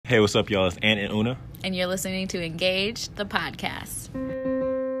Hey, what's up, y'all? It's Ant and Una. And you're listening to Engage, the podcast.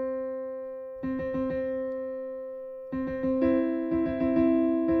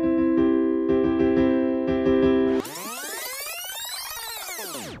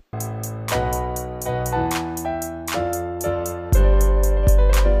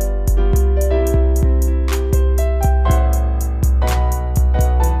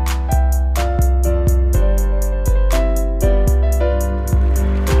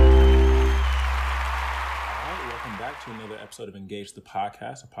 The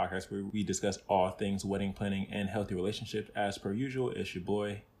podcast, a podcast where we discuss all things wedding planning and healthy relationships. As per usual, it's your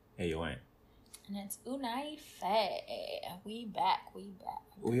boy, Ayo Ant. And it's Unai Faye. We back.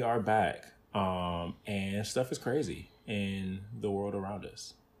 We are back. And stuff is crazy in the world around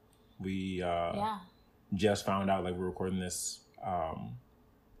us. We just found out, like, we're recording this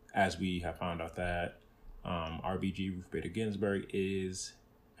as we have found out that RBG, Ruth Bader Ginsburg,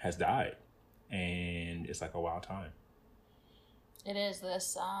 has died. And it's like a wild time. It is.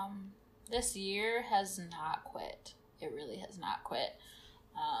 This year has not quit. It really has not quit.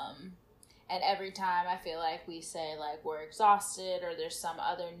 And every time I feel like we say, like, we're exhausted or there's some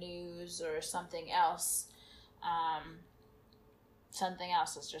other news or something else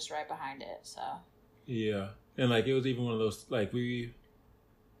is just right behind it. So yeah, and like it was even one of those, like, we're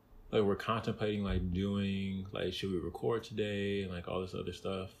contemplating, like, doing, like, should we record today and like all this other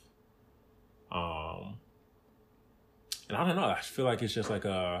stuff. And I don't know, I feel like it's just like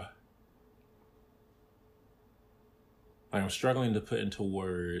I'm struggling to put into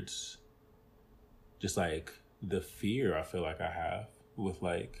words just like the fear I feel like I have with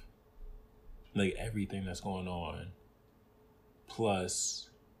like everything that's going on. Plus,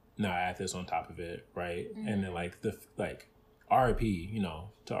 now add this on top of it, right? Mm-hmm. And then like RIP,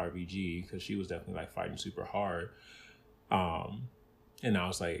 to RBG, because she was definitely like fighting super hard. And now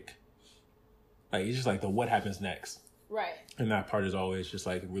it's like it's just like the what happens next. Right. And that part is always just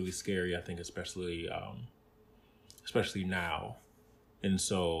like really scary, I think, especially now. And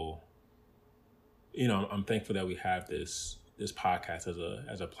so, I'm thankful that we have this podcast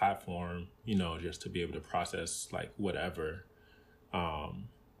as a platform, just to be able to process like whatever. But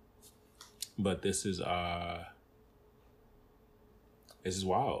this is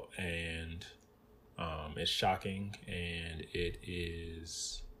wild, and it's shocking, and it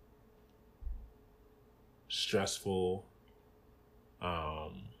is stressful,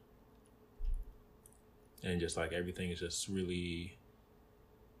 and just like everything is just really,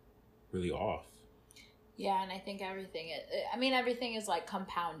 really off. Yeah, and I think everything is like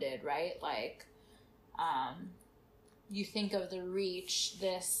compounded, right? Like, you think of the reach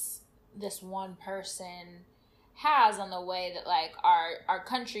this one person has on the way that like our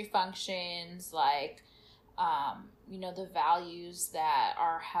country functions, like, the values that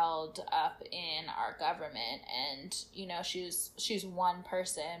are held up in our government. And, she's one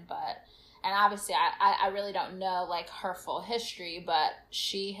person, and obviously I really don't know like her full history, but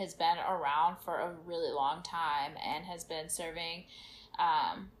she has been around for a really long time and has been serving,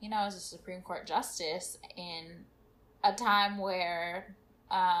 as a Supreme Court justice in a time where,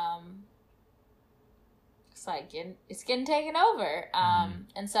 it's getting taken over.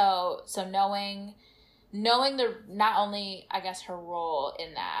 And so knowing the, not only, I guess, her role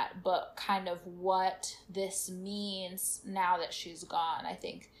in that, but kind of what this means now that she's gone. I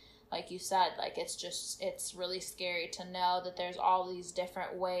think, like you said, like, it's really scary to know that there's all these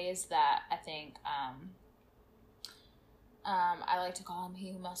different ways that I think, I like to call him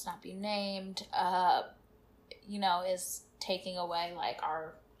he who must not be named, is taking away like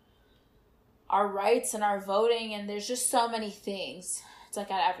our rights and our voting. And there's just so many things. It's like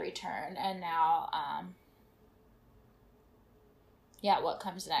at every turn. And now, what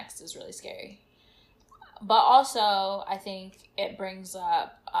comes next is really scary. But also, I think it brings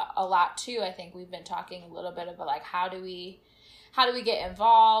up a lot too. I think we've been talking a little bit about like, how do we get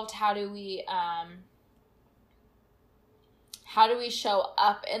involved? How do we show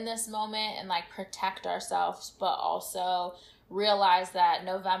up in this moment and like protect ourselves, but also realize that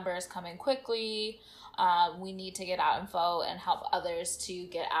November is coming quickly. We need to get out and vote and help others to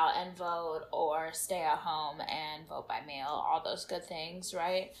get out and vote or stay at home and vote by mail, all those good things,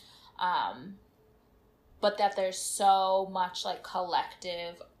 right? But that there's so much like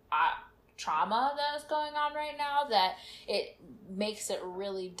collective trauma that is going on right now that it makes it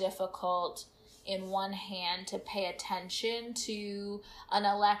really difficult, in one hand, to pay attention to an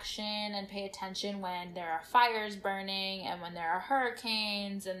election and pay attention when there are fires burning and when there are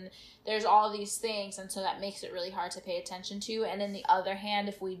hurricanes and there's all these things. And so that makes it really hard to pay attention to. And in the other hand,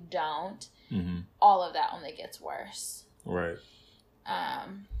 if we don't, all of that only gets worse. Right.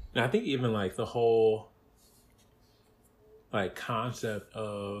 And I think even like the whole like concept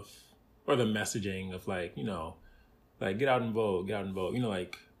of, or the messaging of like, you know, like get out and vote, you know,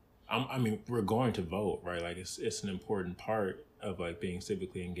 like, I mean, we're going to vote, right? Like it's an important part of like being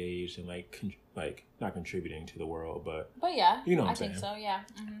civically engaged and like, like not contributing to the world, but yeah, you know what I'm I think saying? so. Yeah.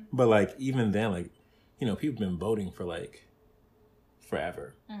 Mm-hmm. But like, even then, like, you know, people have been voting for like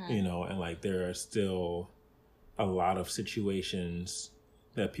forever, Mm-hmm. you know, and like there are still a lot of situations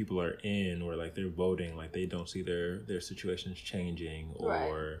that people are in where like they're voting, like they don't see their situations changing,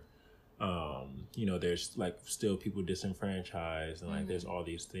 or you know, there's like still people disenfranchised, and like there's all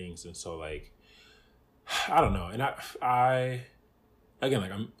these things. And so like, I don't know. And I again,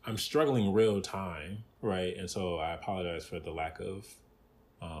 like I'm struggling real time, right? And so I apologize for the lack of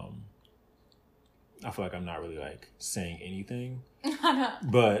I feel like I'm not really like saying anything.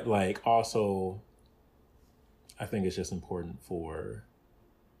 But like also I think it's just important for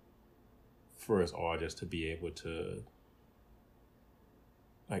us all just to be able to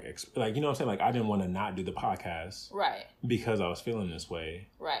like like, you know what I'm saying? Like I didn't want to not do the podcast. Right. Because I was feeling this way.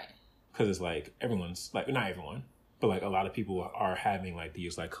 Right. Because it's like everyone's like, not everyone, but like a lot of people are having like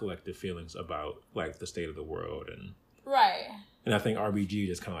these like collective feelings about like the state of the world. And right. And I think RBG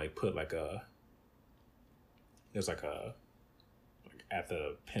just kind of like put like it's like at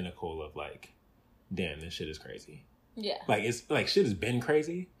the pinnacle of like, damn, this shit is crazy. Yeah. Like it's like shit has been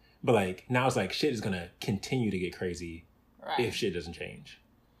crazy, but like now it's like shit is gonna continue to get crazy if shit doesn't change.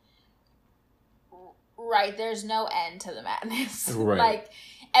 Right. There's no end to the madness. Right. Like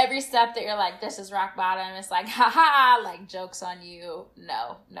every step that you're like, this is rock bottom, it's like, haha, like jokes on you.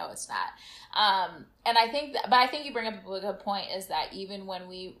 No, it's not. And I think but I think you bring up a good point, is that even when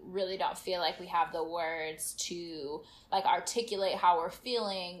we really don't feel like we have the words to like articulate how we're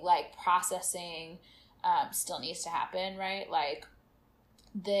feeling, like processing still needs to happen, right? Like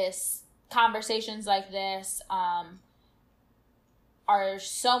conversations like this are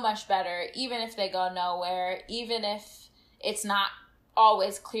so much better, even if they go nowhere, even if it's not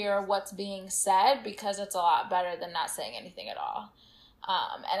always clear what's being said, because it's a lot better than not saying anything at all.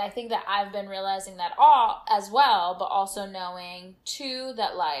 And I think that I've been realizing that all as well, but also knowing too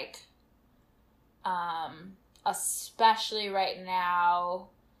that like, especially right now,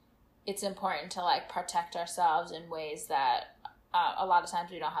 it's important to like protect ourselves in ways that a lot of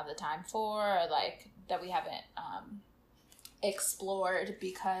times we don't have the time for, or like that we haven't explored,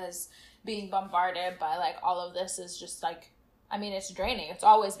 because being bombarded by like all of this is just like, I mean, it's draining. It's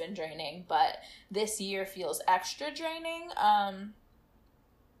always been draining, but this year feels extra draining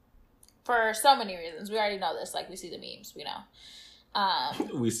for so many reasons. We already know this. Like, we see the memes, we know.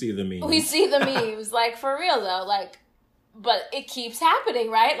 We see the memes. We see the memes. Like, for real, though. Like, but it keeps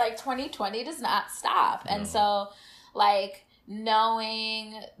happening, right? Like, 2020 does not stop. No. And so, like,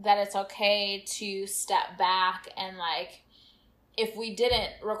 knowing that it's okay to step back and, like, if we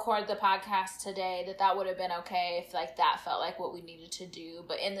didn't record the podcast today, that would have been okay if, like, that felt like what we needed to do.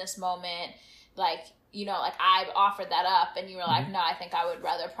 But in this moment, like, you know, like, I offered that up and you were like, no, I think I would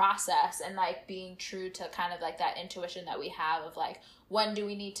rather process, and, like, being true to kind of, like, that intuition that we have of, like, when do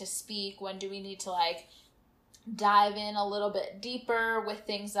we need to speak? When do we need to, like, dive in a little bit deeper with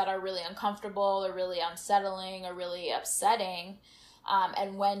things that are really uncomfortable or really unsettling or really upsetting?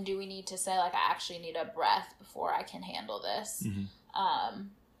 And when do we need to say, like, I actually need a breath before I can handle this?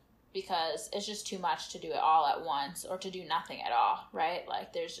 Because it's just too much to do it all at once, or to do nothing at all, right?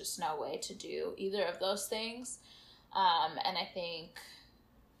 Like, there's just no way to do either of those things. And I think,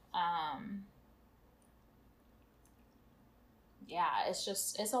 yeah, it's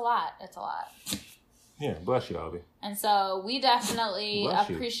a lot. It's a lot. Yeah, bless you, Albie. And so we definitely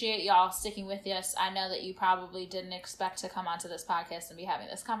appreciate y'all sticking with us. I know that you probably didn't expect to come onto this podcast and be having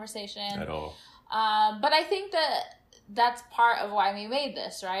this conversation at all. But I think that that's part of why we made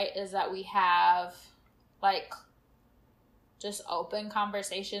this, right? Is that we have, like, just open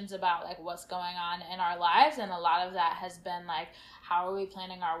conversations about, like, what's going on in our lives. And a lot of that has been, like, how are we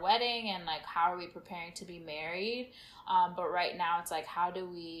planning our wedding, and, like, how are we preparing to be married? But right now it's, like, how do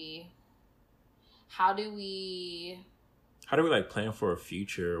we like plan for a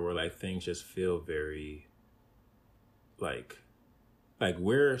future where like things just feel very like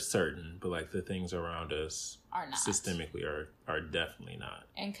we're certain, but like the things around us are not systemically are definitely not,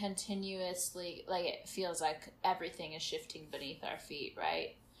 and continuously, like, it feels like everything is shifting beneath our feet,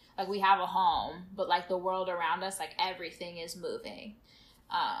 right? Like, we have a home, but like the world around us, like, everything is moving.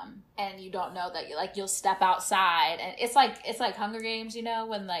 And you don't know that you'll step outside, and it's like Hunger Games, you know,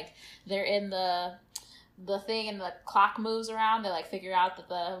 when like they're in the the thing and the clock moves around, they like figure out that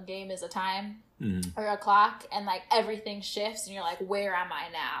the game is a time or a clock, and like everything shifts and you're like, where am I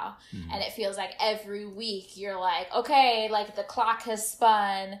now? And it feels like every week you're like, okay, like the clock has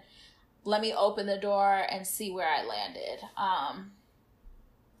spun, let me open the door and see where I landed.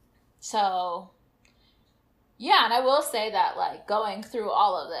 So yeah, and I will say that like going through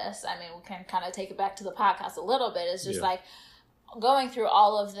all of this, I mean, we can kind of take it back to the podcast a little bit, it's just like going through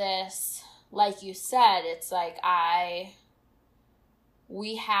all of this, like you said, it's like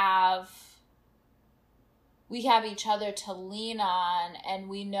we have each other to lean on, and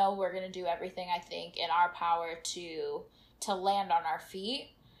we know we're going to do everything, I think, in our power to land on our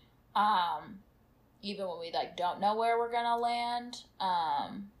feet. Even when we like don't know where we're going to land.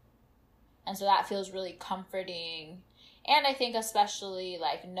 And so that feels really comforting. And I think especially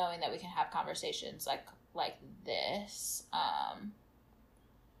like knowing that we can have conversations like this,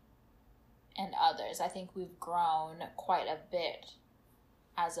 and others. I think we've grown quite a bit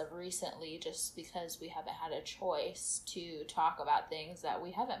as of recently, just because we haven't had a choice to talk about things that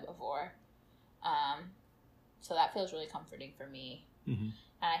we haven't before. So that feels really comforting for me. And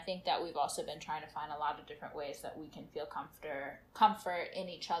I think that we've also been trying to find a lot of different ways that we can feel comfort in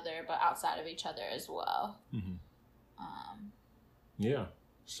each other, but outside of each other as well. Yeah.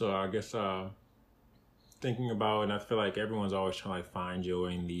 So I guess thinking about, and I feel like everyone's always trying to like find joy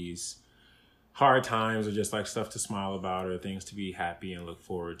in these hard times, or just like stuff to smile about, or things to be happy and look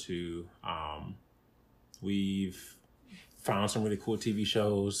forward to. We've found some really cool TV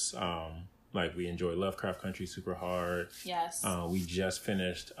shows. Like we enjoy Lovecraft Country super hard. Yes. We just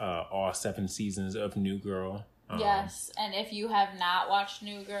finished all 7 seasons of New Girl. Yes, and if you have not watched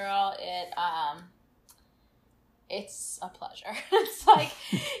New Girl, it's a pleasure. It's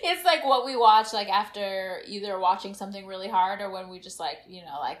like what we watch like after either watching something really hard, or when we just like, you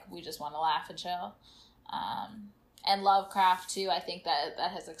know, like we just want to laugh and chill. And Lovecraft too, I think that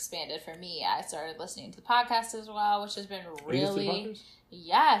has expanded for me. I started listening to the podcast as well, which has been really,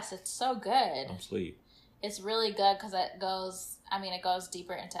 yes, it's so good. I'm asleep. It's really good because it goes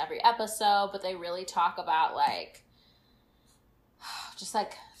deeper into every episode, but they really talk about like just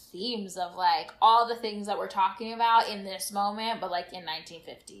like themes of like all the things that we're talking about in this moment, but like in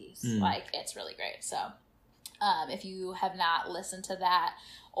 1950s. Like it's really great. So if you have not listened to that,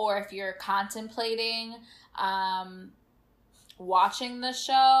 or if you're contemplating watching the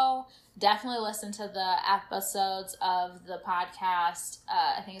show, definitely listen to the episodes of the podcast.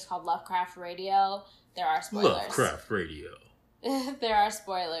 I think it's called Lovecraft Radio. There are spoilers. Lovecraft Radio. There are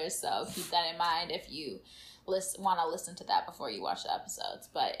spoilers, so keep that in mind if you want to listen to that before you watch the episodes.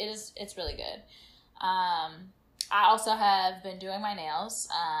 But it's really good. I also have been doing my nails,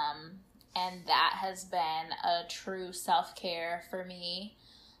 and that has been a true self-care for me.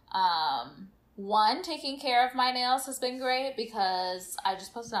 One, taking care of my nails has been great because I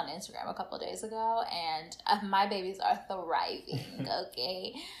just posted on Instagram a couple of days ago, and my babies are thriving.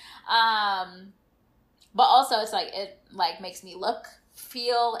 Okay. But also it's like, it like makes me look,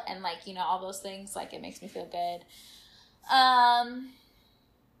 feel, and like, you know, all those things, like it makes me feel good. And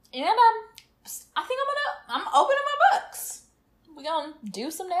I think I'm opening my books. We're gonna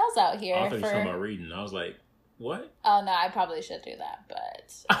do some nails out here. I thought you were talking about reading. I was like, what? Oh no, I probably should do that,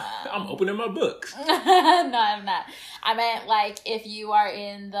 but I'm opening my books. No, I'm not. I meant like if you are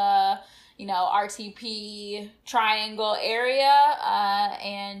in the, you know, RTP triangle area,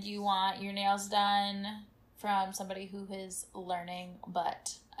 and you want your nails done from somebody who is learning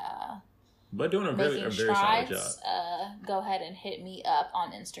but doing a very solid job. Go ahead and hit me up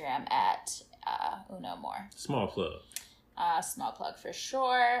on Instagram at Uno More. Small plug. Small plug for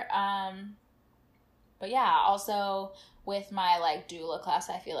sure. But yeah, also with my like doula class,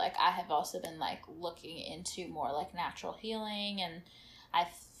 I feel like I have also been like looking into more like natural healing, and I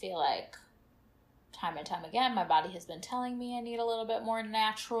feel like time and time again my body has been telling me I need a little bit more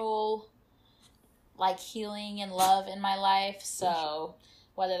natural like healing and love in my life. So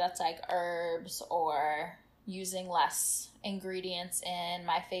whether that's like herbs or using less ingredients in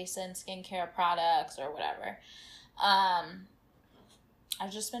my face and skincare products or whatever,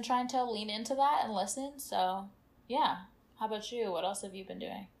 I've just been trying to lean into that and listen. So, yeah. How about you? What else have you been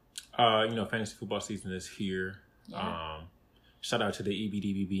doing? Fantasy football season is here. Yeah. Shout out to the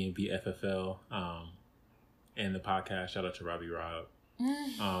EBDBB and BFFL and the podcast. Shout out to Robbie Rob.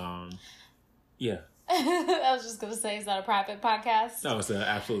 Yeah. I was just going to say, is that a private podcast? No, it's an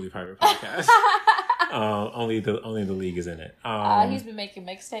absolutely private podcast. Only the league is in it. He's been making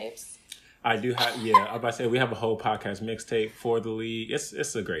mixtapes. I do have, I'm about to say, we have a whole podcast mixtape for the league.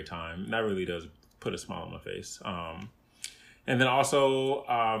 It's a great time. That really does put a smile on my face. And then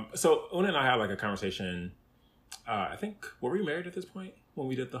also, so Una and I had like a conversation. I think, were we married at this point when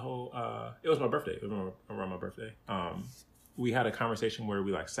we did the whole? It was my birthday. It was around my birthday. We had a conversation where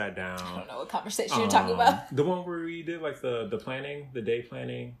we like sat down. I don't know what conversation you're talking about. The one where we did like the planning, the day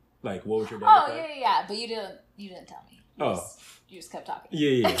planning. Like, what was your day? Oh yeah. But you didn't tell me. You just kept talking.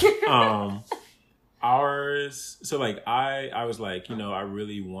 Yeah. Ours. So like, I was like, I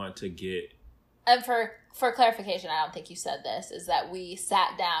really want to get. And for clarification, I don't think you said this, is that we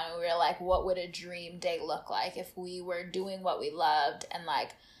sat down and we were like, what would a dream day look like if we were doing what we loved and like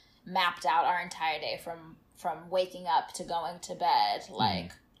mapped out our entire day from waking up to going to bed,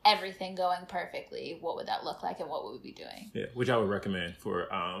 like everything going perfectly, what would that look like and what would we be doing? Yeah, which I would recommend for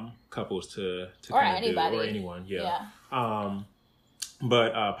couples to or anybody do, or anyone. Yeah.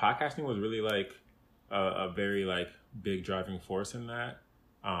 But podcasting was really like a very like big driving force in that.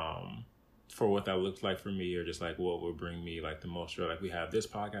 For what that looked like for me, or just like what would bring me like the most joy. Like we have this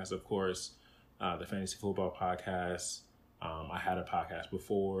podcast, of course, the Fantasy Football Podcast. I had a podcast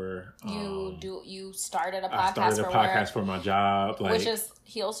before. You started a podcast. I started a podcast for my job, which is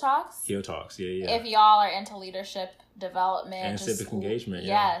Heel Talks. Heel Talks, yeah. If y'all are into leadership development and civic engagement,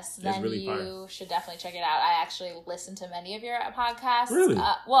 yes, then it's really you should definitely check it out. I actually listen to many of your podcasts. Really?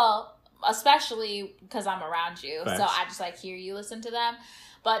 Well, especially because I'm around you, Facts. so I just like hear you listen to them.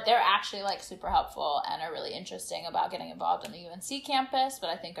 But they're actually like super helpful and are really interesting about getting involved in the UNC campus, but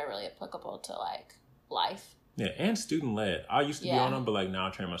I think are really applicable to like life. Yeah, and student led. I used to be on them, but like now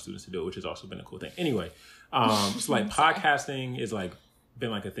I train my students to do it, which has also been a cool thing. Anyway, so like podcasting is like been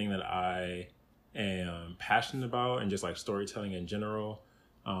like a thing that I am passionate about, and just like storytelling in general.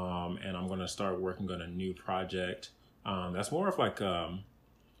 And I'm going to start working on a new project. That's more of like,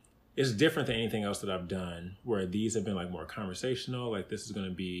 it's different than anything else that I've done, where these have been like more conversational. Like this is going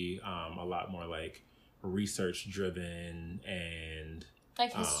to be a lot more like research driven and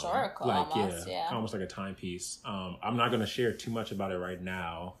like historical, like almost, almost like a timepiece. I'm not going to share too much about it right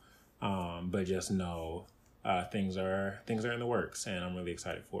now, but just know things are in the works, and I'm really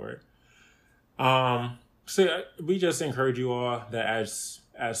excited for it. So we just encourage you all that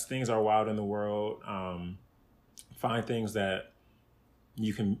as things are wild in the world, find things that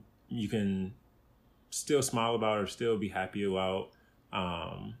you can still smile about or still be happy about.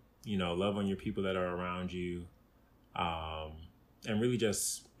 Love on your people that are around you, and really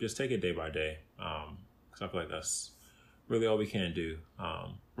just take it day by day. Because I feel like that's really all we can do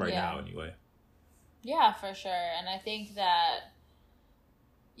right now, anyway. Yeah, for sure. And I think that,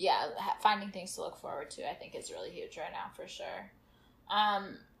 finding things to look forward to, I think is really huge right now, for sure.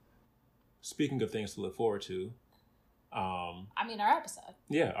 Speaking of things to look forward to, our episode.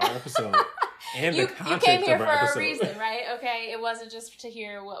 Yeah, our episode. And you came here for episode. A reason, right? Okay, it wasn't just to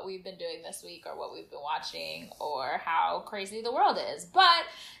hear what we've been doing this week or what we've been watching or how crazy the world is. But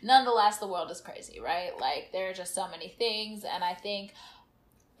nonetheless, the world is crazy, right? Like, there are just so many things. And I think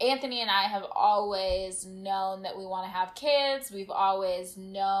Anthony and I have always known that we want to have kids. We've always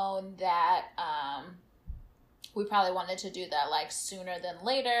known that we probably wanted to do that like sooner than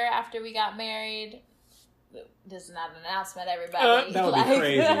later after we got married. This is not an announcement, everybody. That would be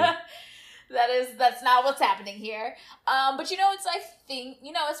crazy. That's not what's happening here. But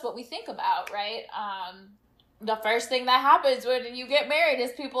it's what we think about, right? The first thing that happens when you get married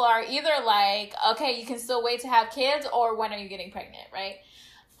is people are either like, okay, you can still wait to have kids, or when are you getting pregnant, right?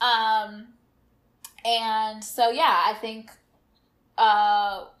 And so, I think,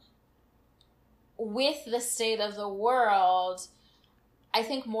 with the state of the world, I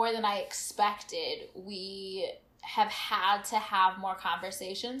think more than I expected, we have had to have more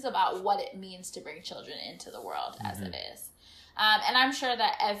conversations about what it means to bring children into the world as it is. And I'm sure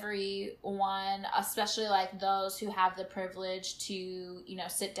that everyone, especially like those who have the privilege to,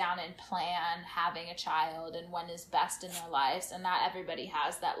 sit down and plan having a child and when is best in their lives, and not everybody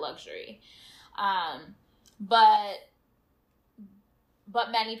has that luxury. But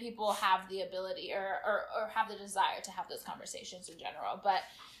many people have the ability or have the desire to have those conversations in general. But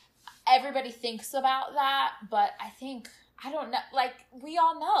everybody thinks about that. But I don't know, like, we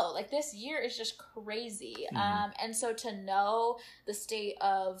all know, like, this year is just crazy. And so to know the state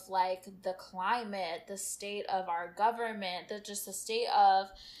of, like, the climate, the state of our government, the state of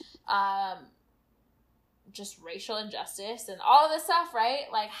just racial injustice and all of this stuff,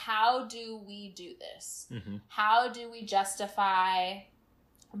 right? Like, how do we do this? How do we justify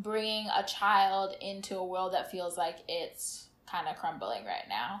bringing a child into a world that feels like it's kind of crumbling right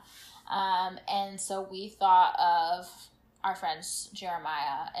now? And so we thought of our friends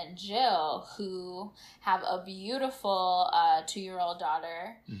Jeremiah and Jill, who have a beautiful 2-year-old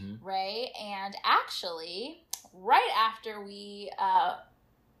daughter, right? And actually, right after we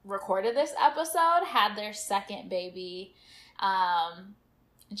recorded this episode, had their second baby. And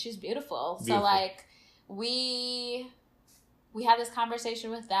she's beautiful. So like we had this conversation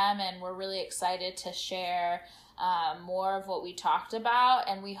with them, and we're really excited to share more of what we talked about.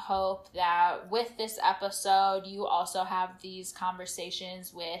 And we hope that with this episode, you also have these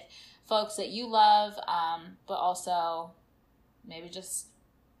conversations with folks that you love, but also maybe just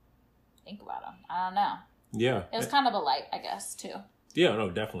think about them. I don't know. Yeah. It was kind of a light, I guess, too. Yeah, no,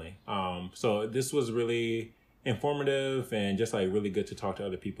 definitely. So this was really informative and just like really good to talk to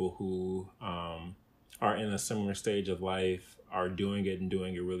other people who are in a similar stage of life, are doing it and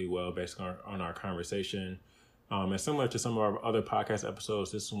doing it really well based on our conversation. And similar to some of our other podcast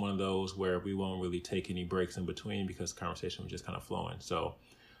episodes, this is one of those where we won't really take any breaks in between because the conversation was just kind of flowing. So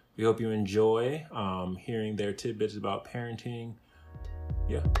we hope you enjoy hearing their tidbits about parenting.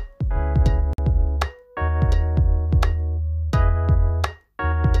 Yeah.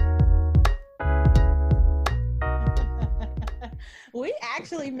 We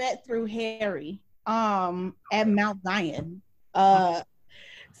actually met through Harry at Mount Zion.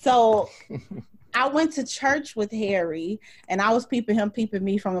 So I went to church with Harry, and I was peeping him, peeping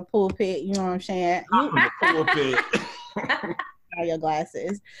me from the pulpit. You know what I'm saying? Your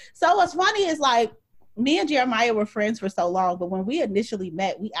glasses. So what's funny is like me and Jeremiah were friends for so long, but when we initially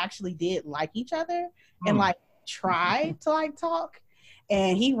met, we actually did like each other and like tried to like talk,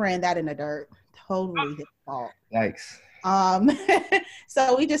 and he ran that in the dirt. Totally his fault. Yikes.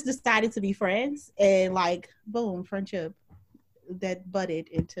 So we just decided to be friends, and like boom, friendship that budded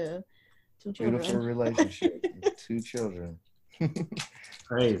into 2 children. Beautiful relationship. 2 children.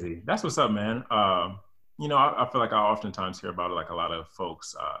 Crazy. That's what's up, man. You know, I feel like I oftentimes hear about like a lot of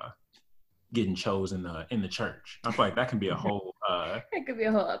folks getting chosen in the church. I feel like that can be a whole it could be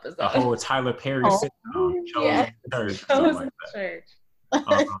a whole episode. A whole Tyler Perry sitcom, chosen in the church. Chosen church.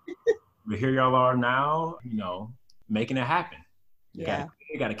 But here y'all are now, you know, making it happen. You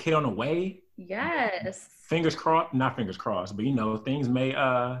got a kid on the way. Yes. Fingers crossed, not fingers crossed, but you know, things may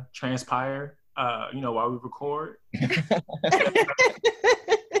transpire you know, while we record.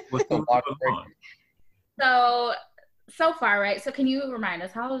 So far, right? So can you remind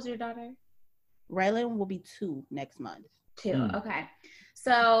us, how old is your daughter? Raylan will be 2 next month. 2, okay.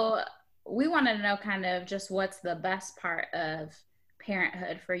 So we wanted to know kind of just what's the best part of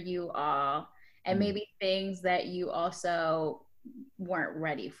parenthood for you all, and maybe things that you also weren't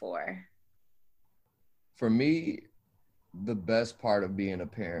ready for. For me, the best part of being a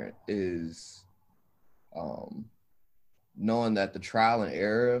parent is knowing that the trial and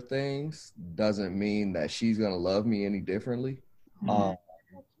error of things doesn't mean that she's going to love me any differently.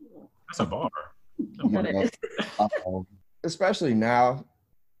 That's a bar. Especially now,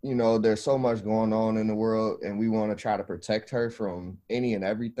 you know, there's so much going on in the world, and we want to try to protect her from any and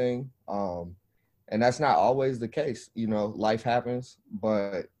everything. And that's not always the case. You know, life happens,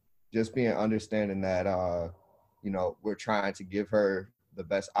 but just being understanding that, you know, we're trying to give her the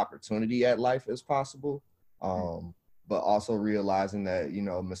best opportunity at life as possible. But also realizing that, you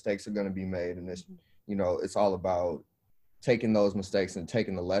know, mistakes are going to be made, and it's, you know, it's all about taking those mistakes and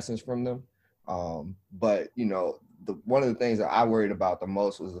taking the lessons from them. But, you know, one of the things that I worried about the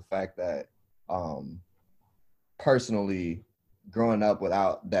most was the fact that personally, growing up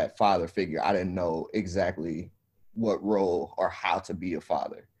without that father figure, I didn't know exactly what role or how to be a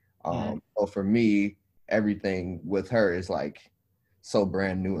father. So for me, everything with her is like so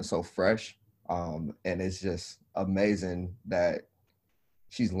brand new and so fresh. And it's just amazing that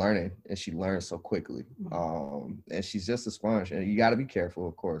she's learning, and she learns so quickly. And she's just a sponge, and you got to be careful,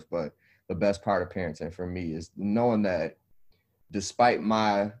 of course, but the best part of parenting for me is knowing that despite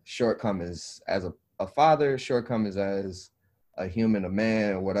my shortcomings as a father, shortcomings as a human, a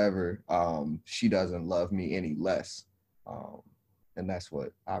man, or whatever, she doesn't love me any less. And that's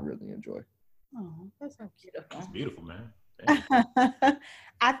what I really enjoy. Oh, that's so beautiful. That's beautiful, man.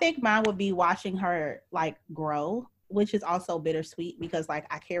 I think mine would be watching her like grow, which is also bittersweet because like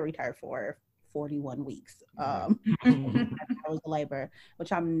I carried her for 41 weeks. I was labor,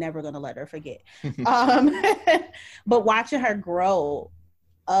 which I'm never gonna let her forget. But watching her grow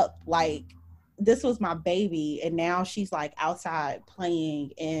up, like this was my baby, and now she's like outside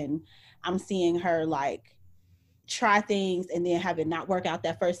playing, and I'm seeing her like try things and then have it not work out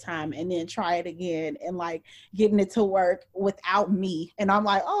that first time and then try it again and like getting it to work without me. And I'm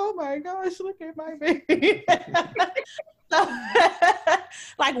like, oh my gosh, look at my baby. So,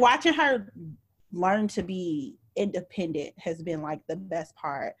 like watching her learn to be independent has been like the best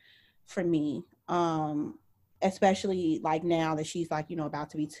part for me. Especially like now that she's like, you know, about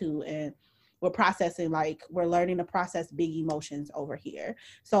to be 2, and we're learning to process big emotions over here.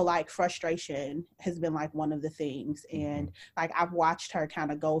 So like frustration has been like one of the things. And like I've watched her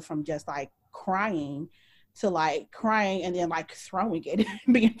kind of go from just like crying to like crying and then like throwing it,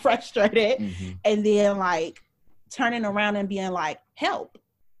 being frustrated, and then like turning around and being like, help,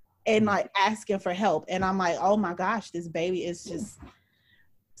 and like asking for help. And I'm like, oh my gosh, this baby is just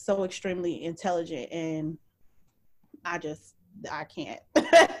so extremely intelligent, and I can't.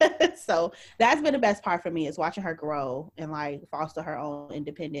 So that's been the best part for me, is watching her grow and like foster her own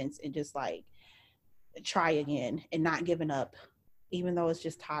independence and just like try again and not giving up, even though it's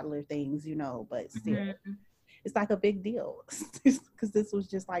just toddler things, you know, but still it's like a big deal because this was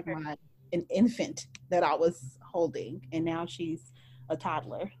just like an infant that I was holding, and now she's a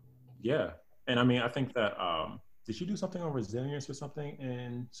toddler. Yeah. And I mean, I think that, did you do something on resilience or something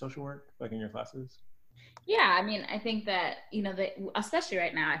in social work, like in your classes? Yeah, I mean, I think that, you know, especially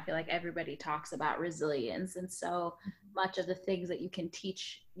right now, I feel like everybody talks about resilience. And so much of the things that you can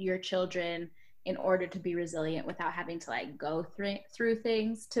teach your children in order to be resilient without having to like go through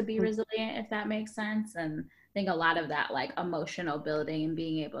things to be resilient, if that makes sense. And I think a lot of that like emotional building and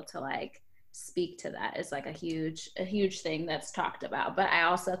being able to like speak to that is like a huge thing that's talked about. But I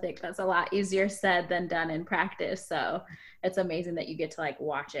also think that's a lot easier said than done in practice. So it's amazing that you get to like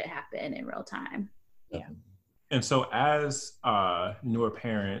watch it happen in real time. Yeah. And so as newer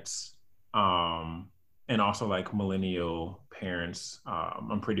parents, and also like millennial parents,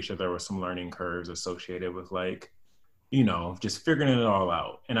 I'm pretty sure there were some learning curves associated with like, you know, just figuring it all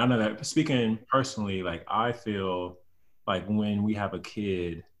out. And I know that, speaking personally, like I feel like when we have a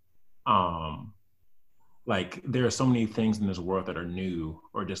kid, like there are so many things in this world that are new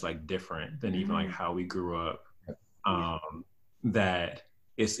or just like different than even like how we grew up, that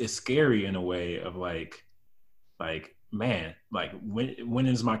it's scary in a way of like man, like when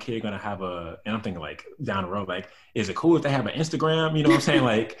is my kid gonna have and I'm thinking like down the road, like, is it cool if they have an Instagram? You know what I'm saying?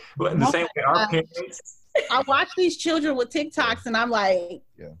 Like the same way our parents. I watch these children with TikToks and I'm like,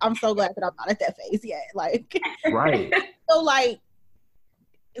 I'm so glad that I'm not at that phase yet. Like, right. So like,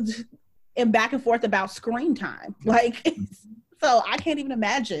 and back and forth about screen time. Like, so I can't even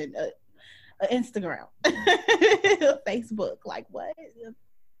imagine Instagram, Facebook, like what?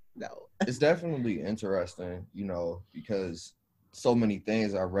 No. It's definitely interesting, you know, because so many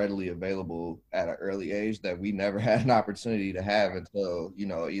things are readily available at an early age that we never had an opportunity to have until, you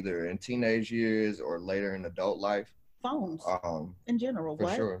know, either in teenage years or later in adult life. Phones in general.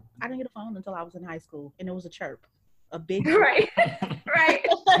 For sure. I didn't get a phone until I was in high school, and it was a chirp, a big right.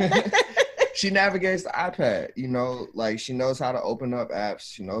 She navigates the iPad, you know, like she knows how to open up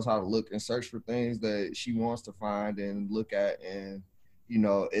apps. She knows how to look and search for things that she wants to find and look at. And, you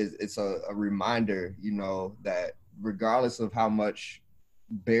know, it's a reminder, you know, that regardless of how much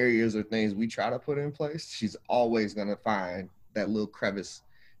barriers or things we try to put in place, she's always going to find that little crevice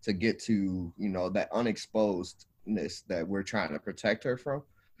to get to, you know, that unexposedness that we're trying to protect her from.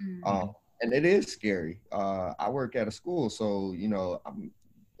 And it is scary. I work at a school, so, you know, I'm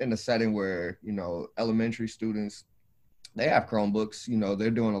in a setting where, you know, elementary students, they have Chromebooks, you know,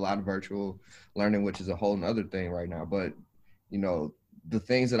 they're doing a lot of virtual learning, which is a whole nother thing right now. But, you know, the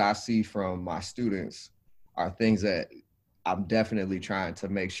things that I see from my students are things that I'm definitely trying to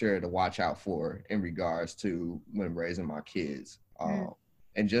make sure to watch out for in regards to when raising my kids.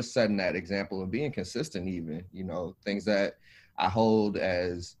 And just setting that example and being consistent, even, you know, things that I hold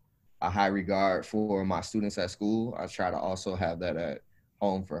as a high regard for my students at school, I try to also have that at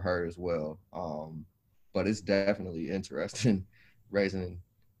home for her as well. But it's definitely interesting raising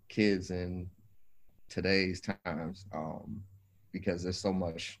kids in today's times, because there's so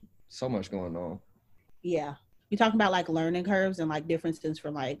much going on. Yeah. You're talking about like learning curves and like differences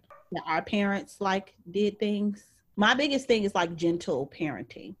from like our parents like did things. My biggest thing is like gentle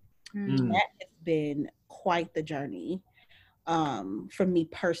parenting. That has been quite the journey for me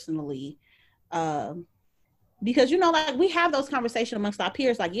personally. Because, you know, like we have those conversations amongst our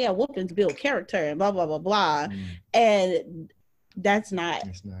peers, like, yeah, whoopings build character and blah, blah, blah, blah. And that's not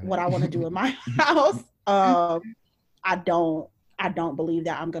what I want to do in my house. I don't believe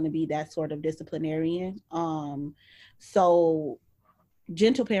that I'm going to be that sort of disciplinarian. So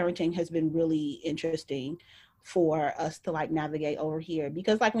gentle parenting has been really interesting for us to like navigate over here,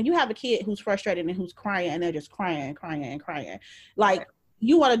 because like when you have a kid who's frustrated and who's crying and they're just crying, like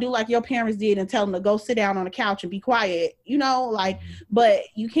you want to do like your parents did and tell them to go sit down on the couch and be quiet, you know, like, but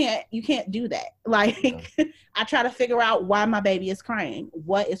you can't do that. Like, I try to figure out why my baby is crying,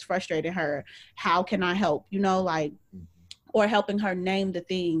 what is frustrating her, how can I help, you know, like, or helping her name the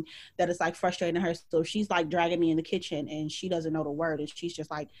thing that is like frustrating her. So she's like dragging me in the kitchen and she doesn't know the word and she's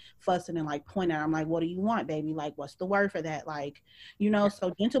just like fussing and like pointing. I'm like, what do you want, baby? Like, what's the word for that? Like, you know,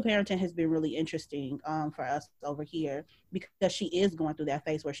 so gentle parenting has been really interesting for us over here because she is going through that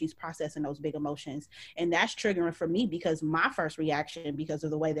phase where she's processing those big emotions. And that's triggering for me because my first reaction, because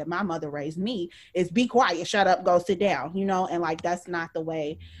of the way that my mother raised me, is be quiet, shut up, go sit down, you know? And like, that's not the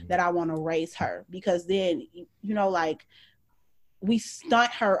way that I want to raise her, because then, you know, like, we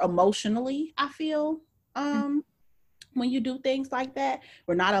stunt her emotionally, I feel, when you do things like that.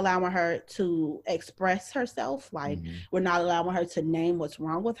 We're not allowing her to express herself. Like, we're not allowing her to name what's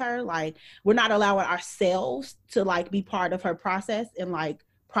wrong with her. Like, we're not allowing ourselves to like be part of her process and like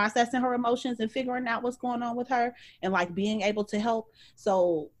processing her emotions and figuring out what's going on with her and like being able to help.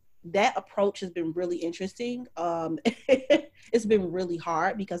 So that approach has been really interesting. It's been really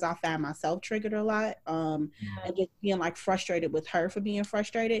hard because I find myself triggered a lot, and just being like frustrated with her for being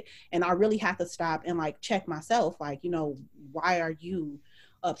frustrated. And I really have to stop and like check myself, like, you know, why are you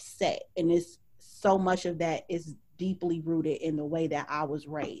upset? And it's so much of that is deeply rooted in the way that I was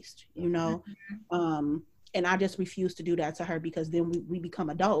raised, you know. And I just refuse to do that to her, because then we become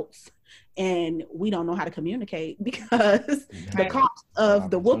adults and we don't know how to communicate, because the cost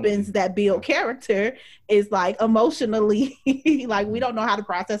of the whoopings that build character is like emotionally, like we don't know how to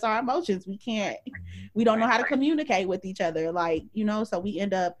process our emotions. We don't know how to communicate with each other. Like, you know, so we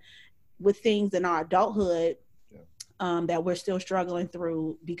end up with things in our adulthood that we're still struggling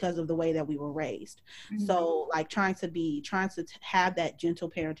through because of the way that we were raised. So like trying to have that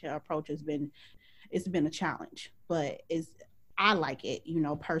gentle parenting approach it's been a challenge, but I like it, you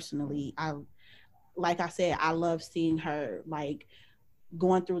know, personally. Like I said, I love seeing her like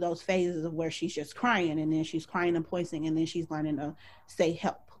going through those phases of where she's just crying, and then she's crying and pointing, and then she's learning to say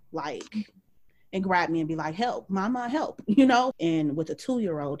help, like, and grab me and be like, help, mama, help, you know. And with a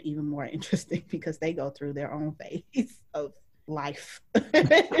 2-year-old, even more interesting, because they go through their own phase of life.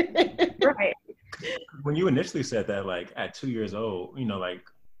 Right. When you initially said that, like at 2 years old, you know, like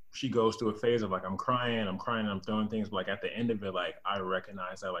she goes through a phase of like, I'm crying, I'm throwing things, but like at the end of it, like I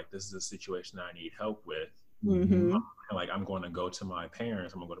recognize that like this is a situation that I need help with. And like I'm going to go to my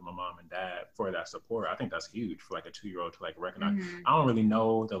parents, I'm gonna go to my mom and dad for that support. I think that's huge for like a 2-year-old to like recognize. I don't really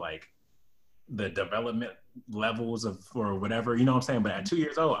know the development levels of or whatever, you know what I'm saying? But at 2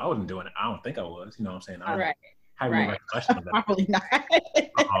 years old, I wasn't doing it. I don't think I was, you know what I'm saying? I have no recollection of that. Probably not.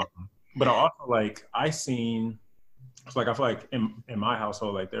 But I also like it's like I feel like in my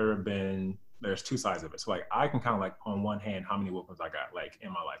household, like there's two sides of it. So like I can kind of like on one hand how many whoopings I got like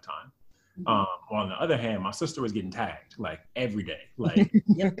in my lifetime. On the other hand, my sister was getting tagged like every day, like,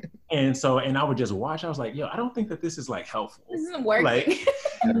 and I would just watch. I was like, yo, I don't think that this is like helpful. This isn't working. Like,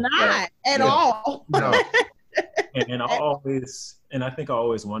 not at all. No. And I think I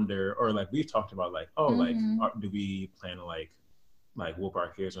always wonder, or like we've talked about, like, oh, like, do we plan to like whoop our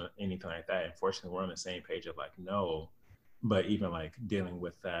kids or anything like that? Unfortunately, we're on the same page of like, no. But even like dealing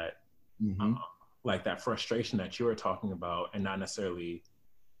with that, like that frustration that you were talking about, and not necessarily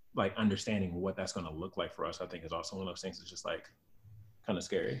like understanding what that's going to look like for us, I think is also one of those things that's just like kind of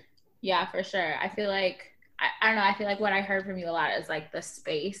scary. Yeah, for sure. I feel like, I don't know, I feel like what I heard from you a lot is like the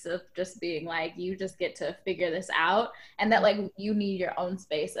space of just being like, you just get to figure this out, and that like you need your own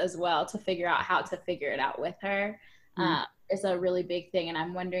space as well to figure out how to figure it out with her. Is a really big thing. And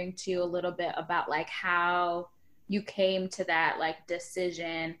I'm wondering too a little bit about like how you came to that like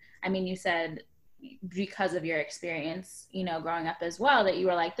decision. I mean, you said because of your experience, you know, growing up as well, that you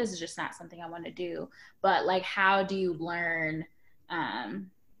were like, this is just not something I want to do. But like, how do you learn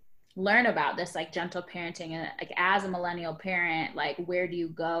about this like gentle parenting, and like as a millennial parent, like where do you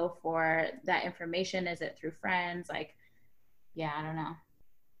go for that information? Is it through friends? Like, yeah, I don't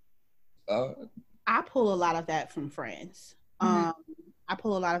know. I pull a lot of that from friends. I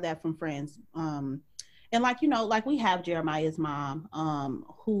pull a lot of that from friends. And like, you know, like we have Jeremiah's mom,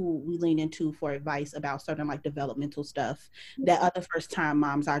 who we lean into for advice about certain like developmental stuff that other first time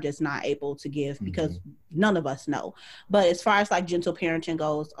moms are just not able to give, because none of us know. But as far as like gentle parenting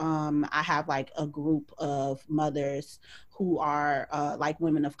goes, I have like a group of mothers who are like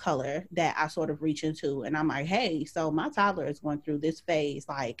women of color that I sort of reach into, and I'm like, hey, so my toddler is going through this phase,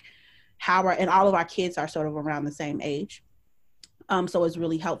 like and all of our kids are sort of around the same age. So it's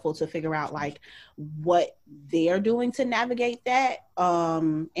really helpful to figure out like what they're doing to navigate that.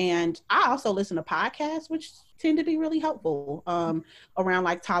 And I also listen to podcasts, which tend to be really helpful around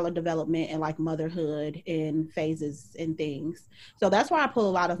like toddler development and like motherhood and phases and things. So that's where I pull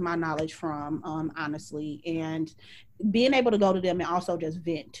a lot of my knowledge from, honestly. And being able to go to them and also just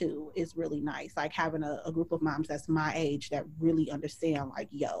vent too is really nice. Like having a group of moms that's my age that really understand like,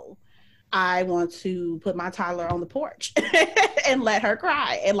 yo, I want to put my toddler on the porch and let her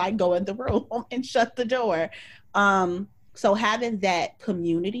cry and like go in the room and shut the door. So having that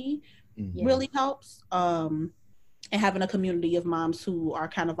community really helps. And having a community of moms who are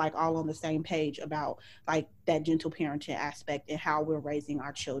kind of like all on the same page about like that gentle parenting aspect and how we're raising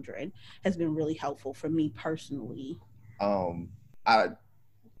our children has been really helpful for me personally. I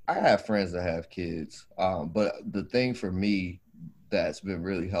have friends that have kids, but the thing for me that's been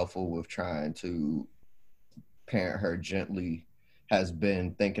really helpful with trying to parent her gently has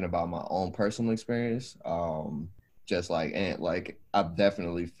been thinking about my own personal experience. Just like, and like, I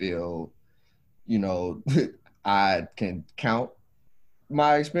definitely feel, you know, I can count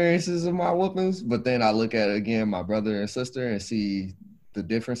my experiences of my whoopings, but then I look at, again, my brother and sister and see the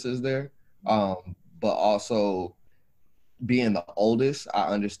differences there. But also being the oldest, I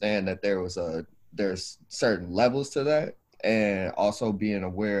understand that there's certain levels to that. And also being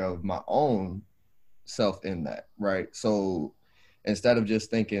aware of my own self in that, right? So instead of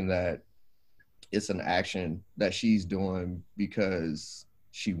just thinking that it's an action that she's doing because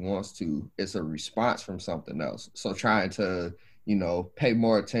she wants to, it's a response from something else. So trying to, you know, pay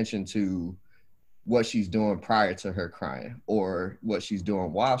more attention to what she's doing prior to her crying or what she's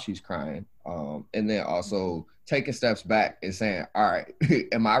doing while she's crying. And then also taking steps back and saying, all right,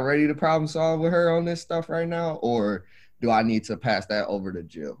 am I ready to problem solve with her on this stuff right now? Or do I need to pass that over to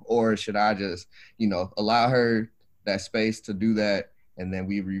Jill? Or should I just, you know, allow her that space to do that and then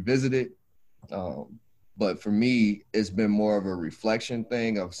we revisit it? But for me, it's been more of a reflection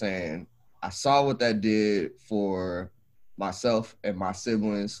thing of saying, I saw what that did for myself and my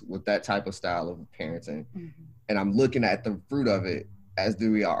siblings with that type of style of parenting. And I'm looking at the fruit of it as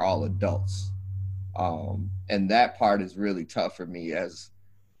do we are all adults. And that part is really tough for me as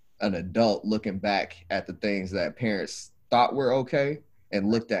an adult, looking back at the things that parents thought were okay and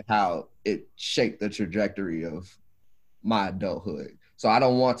looked at how it shaped the trajectory of my adulthood. So I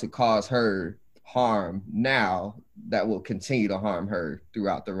don't want to cause her harm now that will continue to harm her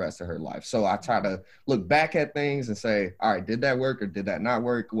throughout the rest of her life. So I try to look back at things and say, all right, did that work or did that not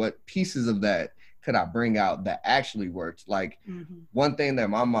work? What pieces of that could I bring out that actually worked? Like one thing that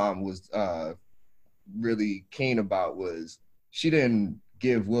my mom was really keen about was she didn't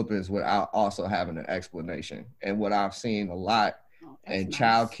give whoopings without also having an explanation. And what I've seen a lot in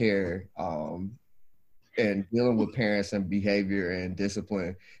childcare and dealing with parents and behavior and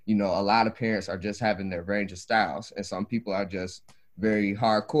discipline, you know, a lot of parents are just having their range of styles. And some people are just very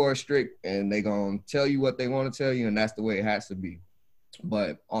hardcore strict and they gonna tell you what they want to tell you and that's the way it has to be.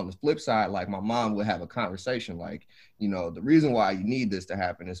 But on the flip side, like my mom would have a conversation like, you know, the reason why you need this to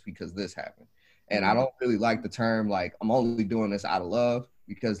happen is because this happened. And I don't really like the term, like, I'm only doing this out of love,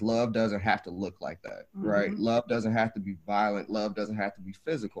 because love doesn't have to look like that, right? Love doesn't have to be violent. Love doesn't have to be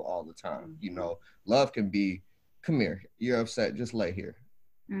physical all the time. You know, love can be, come here, you're upset, just lay here.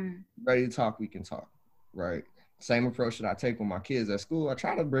 Ready to talk, we can talk, right? Same approach that I take with my kids at school. I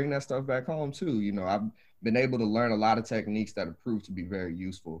try to bring that stuff back home too. You know, I've been able to learn a lot of techniques that have proved to be very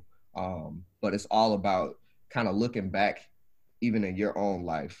useful. But it's all about kind of looking back, even in your own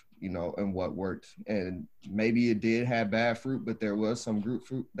life, you know, and what worked. And maybe it did have bad fruit, but there was some good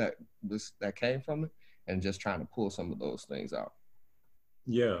fruit that came from it, and just trying to pull some of those things out.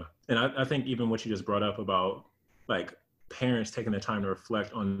 Yeah. And I think even what you just brought up about like parents taking the time to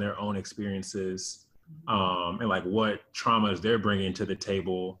reflect on their own experiences and like what traumas they're bringing to the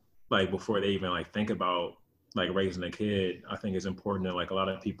table, like before they even like think about like raising a kid, I think is important. And like a lot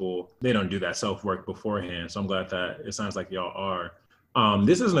of people, they don't do that self-work beforehand. So I'm glad that it sounds like y'all are.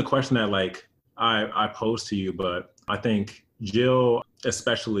 This isn't a question that like I posed to you, but I think Jill,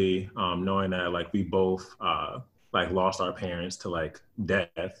 especially knowing that like we both like lost our parents to like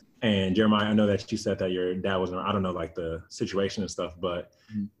death. And Jeremiah, I know that you said that your dad wasn't, I don't know like the situation and stuff, but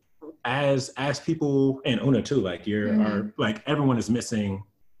as people, and Una too, like are like everyone is missing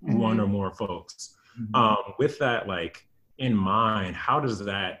one or more folks. With that like in mind, how does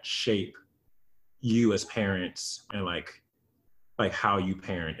that shape you as parents and like how you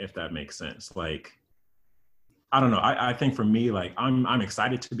parent, if that makes sense? Like, I don't know. I think for me, like I'm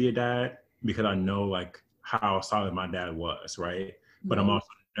excited to be a dad because I know like how solid my dad was, right? But I'm also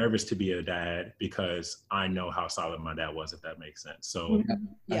nervous to be a dad because I know how solid my dad was, if that makes sense. So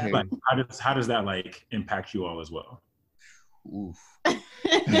Yeah. like how does that like impact you all as well? Oof.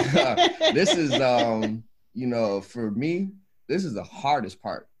 This is you know, for me, this is the hardest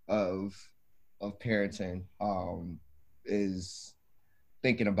part of parenting, is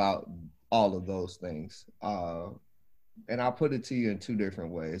thinking about all of those things. And I'll put it to you in two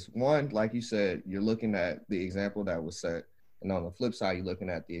different ways. One, like you said, you're looking at the example that was set, and on the flip side, you're looking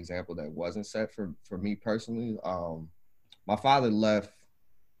at the example that wasn't set. For me personally, my father left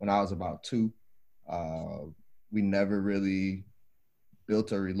when I was about 2. We never really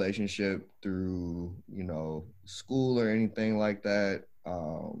built a relationship through, you know, school or anything like that.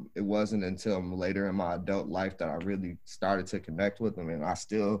 It wasn't until later in my adult life that I really started to connect with him, and I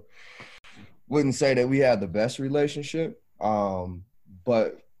still wouldn't say that we had the best relationship.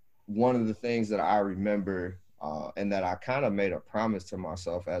 But one of the things that I remember, and that I kind of made a promise to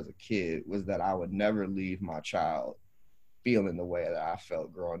myself as a kid, was that I would never leave my child feeling the way that I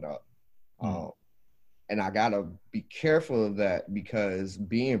felt growing up. And I gotta be careful of that, because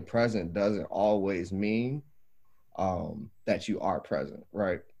being present doesn't always mean that you are present,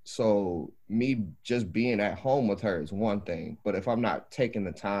 right? So me just being at home with her is one thing, but if I'm not taking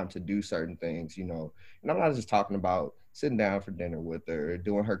the time to do certain things, you know, and I'm not just talking about sitting down for dinner with her,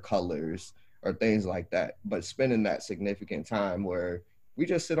 doing her colors or things like that, but spending that significant time where we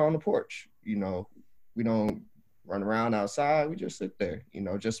just sit on the porch, you know, we don't run around outside, we just sit there, you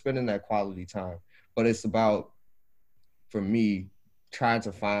know, just spending that quality time. But it's about, for me, trying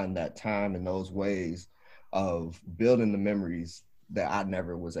to find that time in those ways of building the memories that I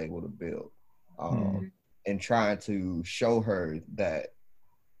never was able to build, and trying to show her that,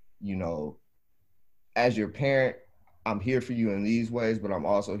 you know, as your parent, I'm here for you in these ways, but I'm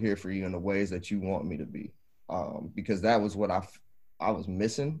also here for you in the ways that you want me to be. Because that was what I was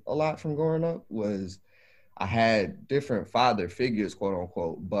missing a lot from growing up, was I had different father figures, quote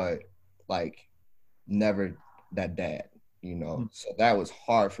unquote, but like never that dad, you know? So that was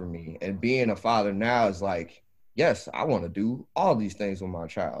hard for me. And being a father now is like, yes, I want to do all these things with my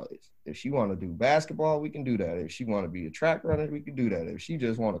child. If she want to do basketball, we can do that. If she want to be a track runner, we can do that. If she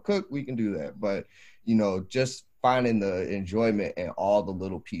just want to cook, we can do that. But, you know, just finding the enjoyment in all the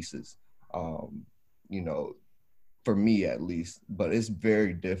little pieces, you know, for me at least. But it's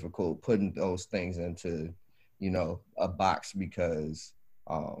very difficult putting those things into, you know, a box, because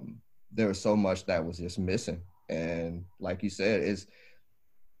there was so much that was just missing. And like you said,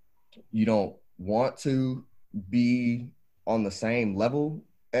 you don't want to be on the same level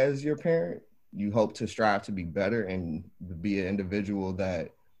as your parent. You hope to strive to be better and be an individual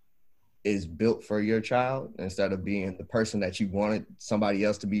that is built for your child, instead of being the person that you wanted somebody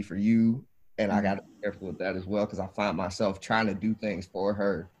else to be for you. And I got to be careful with that as well, because I find myself trying to do things for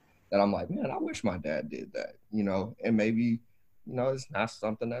her that I'm like, man, I wish my dad did that, you know. And maybe, you know, it's not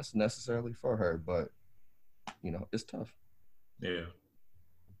something that's necessarily for her, but, you know, it's tough. Yeah.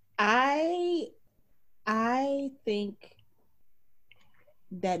 I think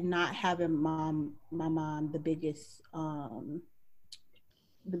that not having my mom, the biggest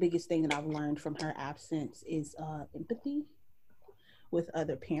thing that I've learned from her absence is empathy with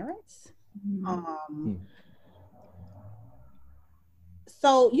other parents.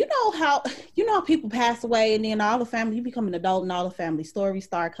 So you know how people pass away, and then all the family, you become an adult, and all the family stories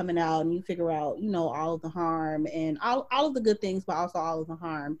start coming out, and you figure out, you know, all of the harm and all of the good things, but also all of the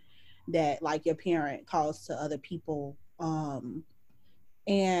harm that like your parent caused to other people.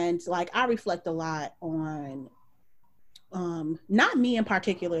 And like I reflect a lot on not me in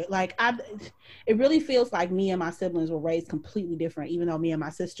particular, like it really feels like me and my siblings were raised completely different, even though me and my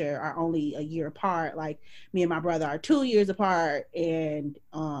sister are only a year apart. Like me and my brother are 2 years apart, and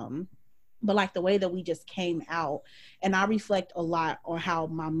but like the way that we just came out, and I reflect a lot on how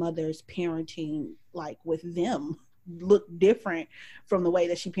my mother's parenting, like with them, looked different from the way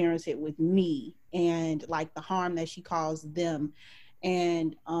that she parented with me, and like the harm that she caused them.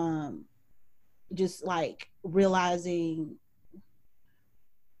 And just like realizing,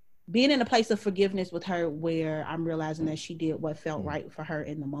 being in a place of forgiveness with her, where I'm realizing that she did what felt right for her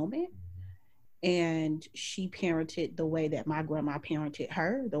in the moment, and she parented the way that my grandma parented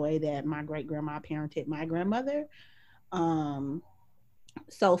her, the way that my great grandma parented my grandmother.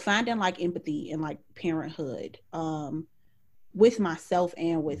 So finding like empathy and like parenthood with myself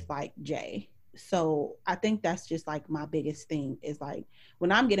and with like Jay. So I think that's just like my biggest thing, is like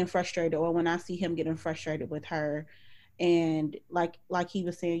when I'm getting frustrated, or when I see him getting frustrated with her, And like he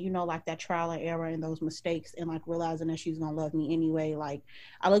was saying, you know, like that trial and error and those mistakes, and like realizing that she's gonna love me anyway. Like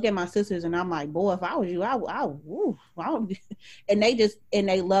I look at my sisters and I'm like, boy, if I was you, I would and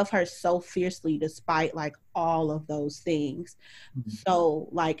they love her so fiercely despite like all of those things. So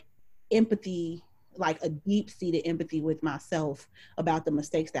like empathy, like a deep-seated empathy with myself about the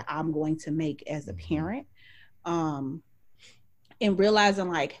mistakes that I'm going to make as a parent, and realizing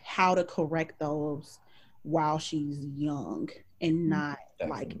like how to correct those while she's young and not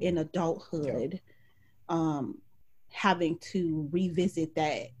like in adulthood, having to revisit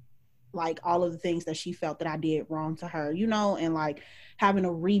that, like all of the things that she felt that I did wrong to her, you know, and like having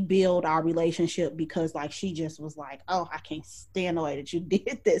to rebuild our relationship because like she just was like, oh, I can't stand the way that you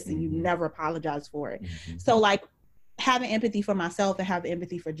did this and you never apologized for it. So like having empathy for myself and having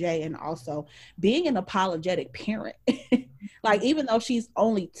empathy for Jay, and also being an apologetic parent. Like even though she's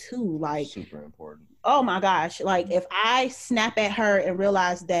only 2, like super important. Oh my gosh, like if I snap at her and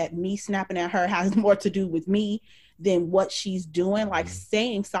realize that me snapping at her has more to do with me than what she's doing, like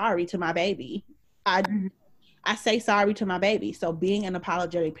saying sorry to my baby. I say sorry to my baby. So being an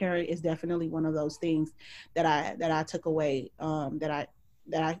apologetic parent is definitely one of those things that I took away, that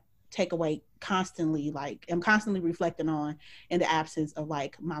I take away constantly, like I'm constantly reflecting on in the absence of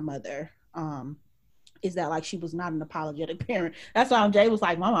like my mother. Is that like she was not an apologetic parent. That's why Jay was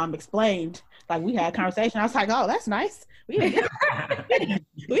like, my mom explained, like we had a conversation. I was like, oh, that's nice. We didn't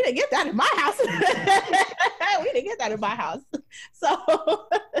get that in my house. We didn't get that in my house.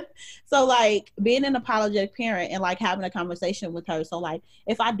 So like being an apologetic parent and like having a conversation with her. So like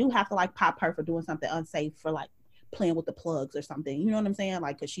if I do have to like pop her for doing something unsafe, for like playing with the plugs or something, you know what I'm saying?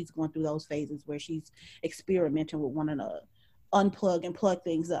 Like, cause she's going through those phases where she's experimenting with wanting to unplug and plug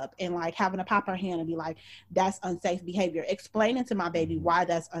things up, and like having to pop her hand and be like, that's unsafe behavior, explaining to my baby why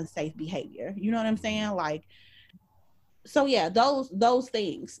that's unsafe behavior, you know what I'm saying? Like, so yeah, those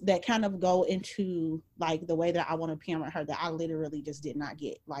things that kind of go into like the way that I want to parent her that I literally just did not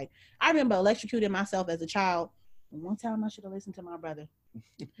get. Like I remember electrocuting myself as a child. One time I should have listened to my brother.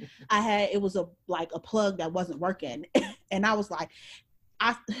 It was a plug that wasn't working and I was like,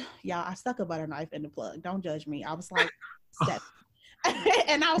 I stuck a butter knife in the plug. Don't judge me. I was like 7.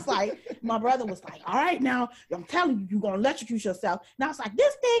 And I was like, my brother was like, all right, now I'm telling you, you're gonna electrocute yourself. And I was like,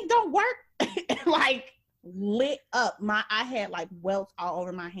 this thing don't work. And like lit up. I had like welts all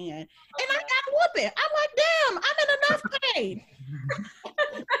over my hand. And I got a whooping. I'm like, damn, I'm in enough pain.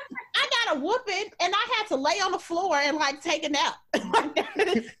 I got a whooping and I had to lay on the floor and like take a nap. And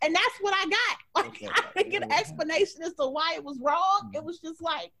that's what I got. Like I didn't get an explanation as to why it was wrong. It was just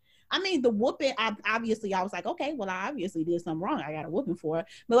like, I mean, the whooping, I was like, okay, well, I obviously did something wrong. I got a whooping for it.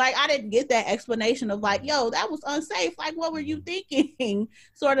 But like, I didn't get that explanation of like, yo, that was unsafe. Like, what were you thinking?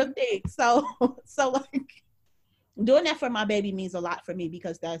 Sort of thing. So like doing that for my baby means a lot for me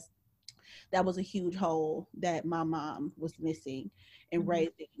because that was a huge hole that my mom was missing in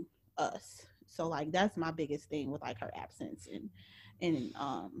raising us. So like, that's my biggest thing with like her absence and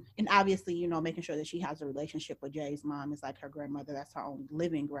obviously, you know, making sure that she has a relationship with Jay's mom is like her grandmother. That's her only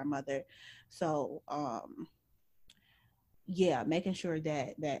living grandmother. So, yeah, making sure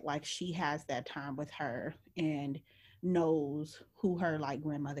that like she has that time with her and knows who her like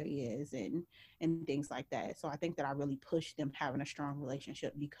grandmother is and things like that. So I think that I really pushed them having a strong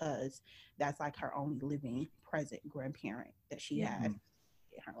relationship because that's like her only living present grandparent that she has in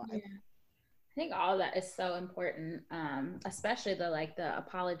her life. Yeah. I think all that is so important, especially the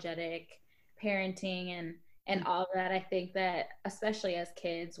apologetic parenting and all that. I think that especially as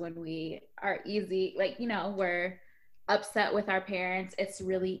kids, when we are easy, like, you know, we're upset with our parents, it's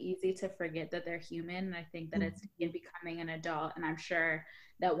really easy to forget that they're human. And I think that it's in becoming an adult. And I'm sure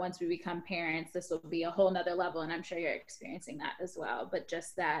that once we become parents, this will be a whole nother level. And I'm sure you're experiencing that as well. But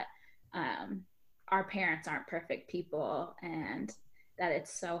just that our parents aren't perfect people and that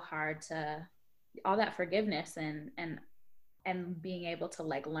it's so hard to all that forgiveness and being able to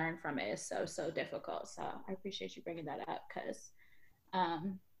like learn from it is so difficult. So I appreciate you bringing that up because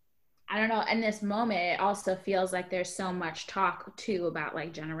I don't know, in this moment it also feels like there's so much talk too about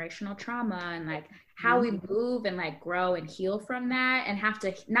like generational trauma and like how we move and like grow and heal from that and have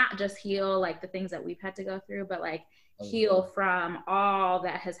to not just heal like the things that we've had to go through, but like heal from all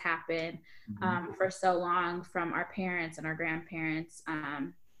that has happened for so long from our parents and our grandparents,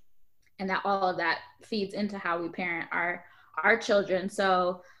 and that all of that feeds into how we parent our children.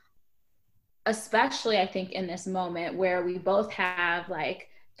 So especially I think in this moment where we both have like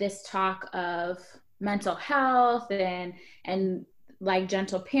this talk of mental health and like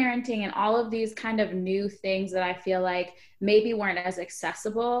gentle parenting and all of these kind of new things that I feel like maybe weren't as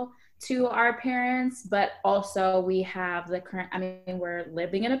accessible to our parents, but also we have the current, I mean, we're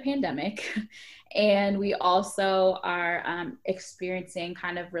living in a pandemic and we also are experiencing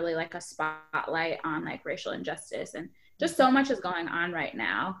kind of really like a spotlight on like racial injustice, and just so much is going on right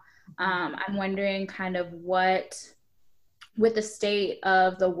now. I'm wondering kind of what, with the state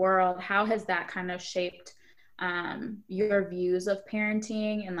of the world, how has that kind of shaped your views of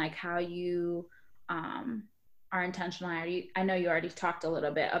parenting and like how you are intentional? I know you already talked a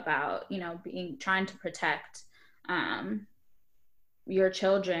little bit about, you know, trying to protect your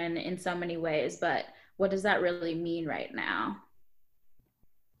children in so many ways, but what does that really mean right now?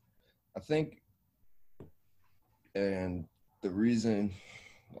 I think, and the reason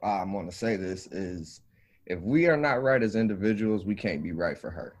I'm going to say this is, if we are not right as individuals, we can't be right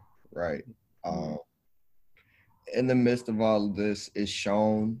for her, right? In the midst of all of this, it's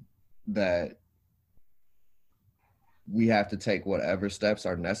shown that we have to take whatever steps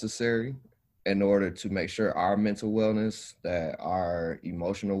are necessary in order to make sure our mental wellness, that our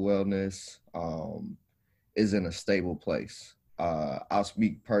emotional wellness is in a stable place. I'll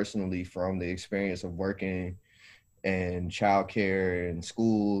speak personally from the experience of working in childcare and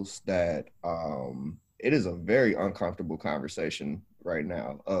schools that it is a very uncomfortable conversation right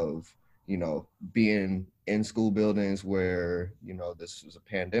now of, you know, being in school buildings where, you know, this is a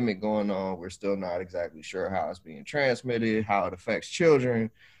pandemic going on. We're still not exactly sure how it's being transmitted, how it affects children.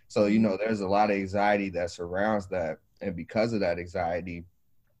 So, you know, there's a lot of anxiety that surrounds that. And because of that anxiety,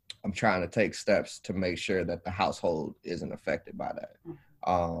 I'm trying to take steps to make sure that the household isn't affected by that.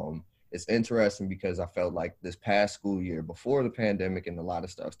 It's interesting because I felt like this past school year, before the pandemic and a lot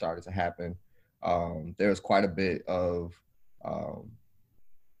of stuff started to happen, there was quite a bit of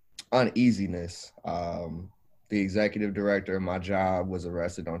uneasiness. The executive director of my job was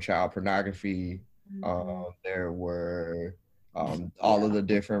arrested on child pornography. There were all of the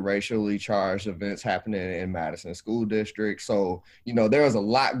different racially charged events happening in Madison School District. So, you know, there was a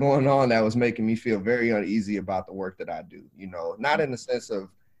lot going on that was making me feel very uneasy about the work that I do, you know, not in the sense of,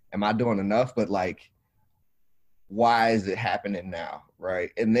 am I doing enough, but like, why is it happening now,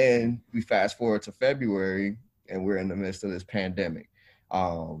 right? And then we fast forward to February and we're in the midst of this pandemic.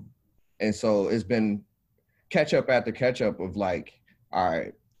 And so it's been catch up after catch up of like, all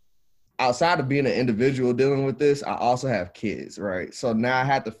right, outside of being an individual dealing with this, I also have kids, right? So now I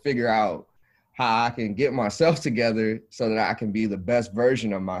have to figure out how I can get myself together so that I can be the best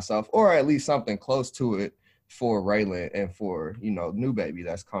version of myself, or at least something close to it for Raylan and for, you know, new baby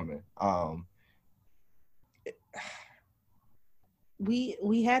that's coming.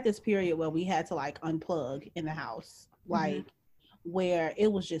 We had this period where we had to like unplug in the house, like where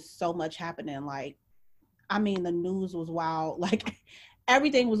it was just so much happening. Like, I mean, the news was wild. Like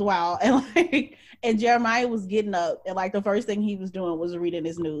everything was wild. And like, and Jeremiah was getting up and like the first thing he was doing was reading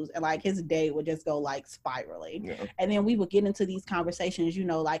his news, and like his day would just go like spiraling. Yeah. And then we would get into these conversations, you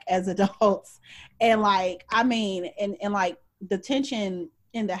know, like as adults. And like, I mean, and like the tension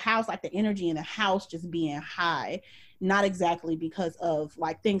in the house, like the energy in the house just being high, not exactly because of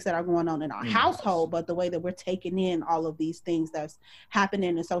like things that are going on in our household, but the way that we're taking in all of these things that's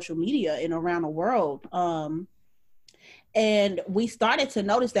happening in social media and around the world. And we started to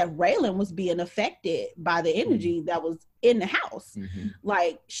notice that Raylan was being affected by the energy that was in the house.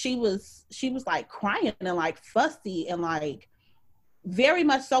 Like she was like crying and like fussy and like very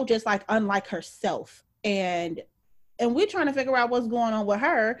much so just like unlike herself. And we're trying to figure out what's going on with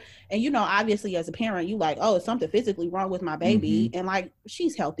her. And, you know, obviously as a parent, you like, oh, it's something physically wrong with my baby. And like,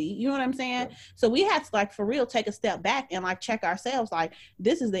 she's healthy. You know what I'm saying? Yeah. So we had to like, for real, take a step back and like check ourselves. Like,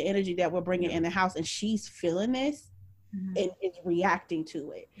 this is the energy that we're bringing in the house, and she's feeling this and is reacting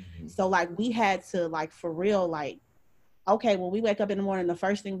to it. So like, we had to like, for real, like, okay, when we wake up in the morning, the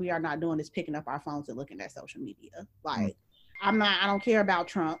first thing we are not doing is picking up our phones and looking at social media. Like, I don't care about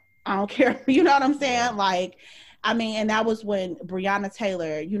Trump. I don't care. You know what I'm saying? Like, I mean, and that was when Breonna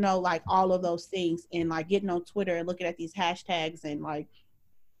Taylor, you know, like all of those things, and like getting on Twitter and looking at these hashtags and like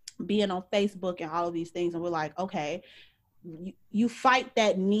being on Facebook and all of these things. And we're like, okay, you fight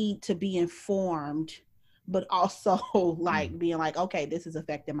that need to be informed, but also like being like, okay, this is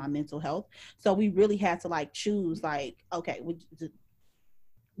affecting my mental health. So we really had to like choose like, okay,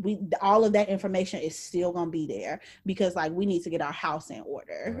 we all of that information is still going to be there because like we need to get our house in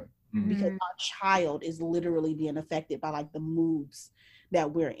order. Because our child is literally being affected by like the moods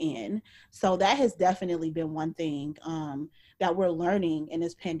that we're in. So that has definitely been one thing that we're learning in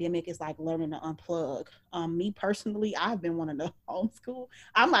this pandemic, is like learning to unplug. Me personally, I've been wanting to homeschool.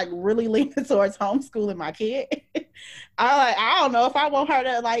 I'm like really leaning towards homeschooling my kid. I don't know if I want her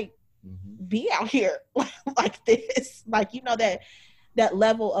to like be out here like this. Like, you know, that that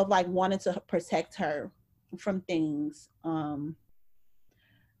level of like wanting to protect her from things,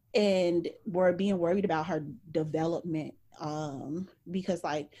 and we're being worried about her development, because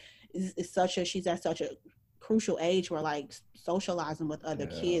like she's at such a crucial age where like socializing with other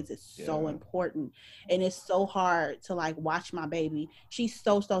kids is so important, and it's so hard to like watch my baby. She's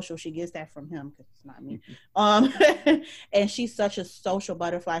so social. She gets that from him because it's not me. And she's such a social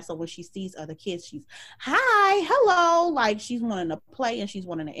butterfly, so when she sees other kids, she's hi, hello, like she's wanting to play and she's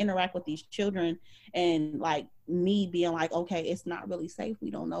wanting to interact with these children. And like me being like, okay, it's not really safe,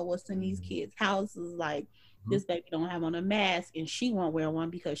 we don't know what's in these kids' houses, like this baby don't have on a mask and she won't wear one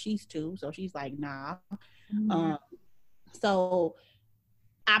because she's 2, so she's like, nah. So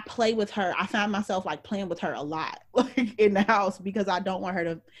I play with her. I find myself like playing with her a lot, like in the house, because I don't want her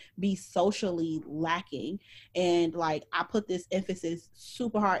to be socially lacking. And like I put this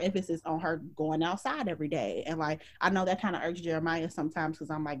super hard emphasis on her going outside every day. And like I know that kind of irks Jeremiah sometimes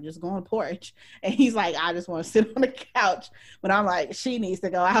because I'm like, just go on the porch, and he's like, I just want to sit on the couch. But I'm like, she needs to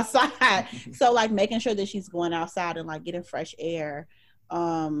go outside. So like making sure that she's going outside and like getting fresh air.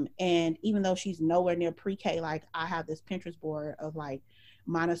 And even though she's nowhere near pre-K, like I have this Pinterest board of like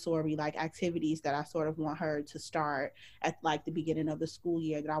Montessori like activities that I sort of want her to start at like the beginning of the school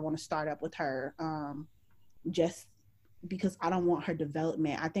year, that I want to start up with her, just because I don't want her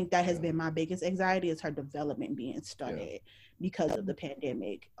development. I think that has been my biggest anxiety, is her development being stunted because of the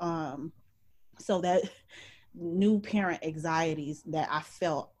pandemic. So that new parent anxieties that I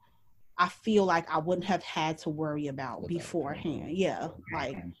feel like I wouldn't have had to worry about beforehand. Yeah.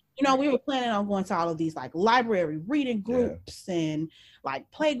 Like, you know, we were planning on going to all of these like library reading groups and like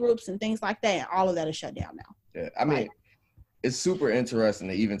play groups and things like that. And all of that is shut down now. Yeah. I mean, it's super interesting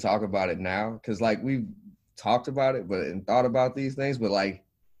to even talk about it now, because like we've talked about it and thought about these things, but like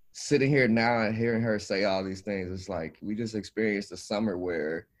sitting here now and hearing her say all these things, it's like we just experienced a summer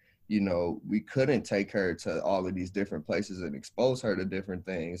where, you know, we couldn't take her to all of these different places and expose her to different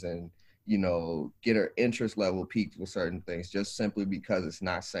things and, you know, get her interest level peaked with certain things just simply because it's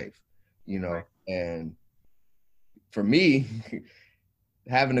not safe, you know. Right. And for me,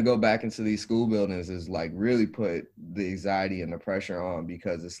 having to go back into these school buildings is like really put the anxiety and the pressure on,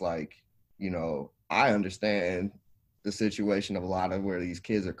 because it's like, you know, I understand the situation of a lot of where these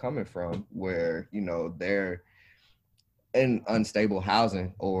kids are coming from, where, you know, they're in unstable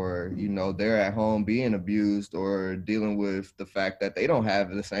housing, or, you know, they're at home being abused or dealing with the fact that they don't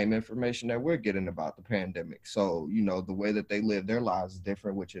have the same information that we're getting about the pandemic. So, you know, the way that they live their lives is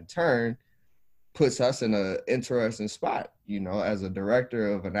different, which in turn puts us in an interesting spot, you know, as a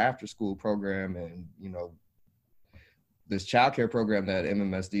director of an after school program and, you know, this childcare program that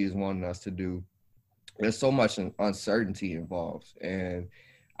MMSD is wanting us to do. There's so much uncertainty involved. And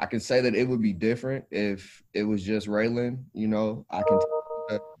I can say that it would be different if it was just Raylan. You know, I can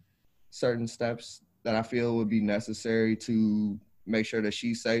take certain steps that I feel would be necessary to make sure that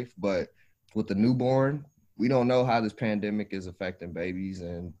she's safe. But with the newborn, we don't know how this pandemic is affecting babies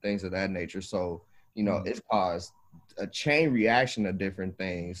and things of that nature. So, you know, it's caused a chain reaction of different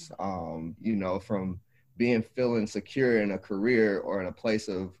things, you know, from feeling secure in a career or in a place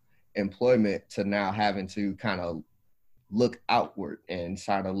of employment to now having to kind of look outward and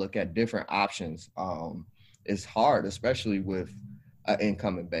try to look at different options. It's hard, especially with an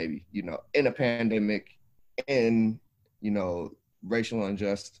incoming baby, you know, in a pandemic, and, you know, racial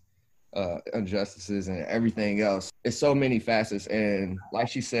injustices and everything else. It's so many facets. And like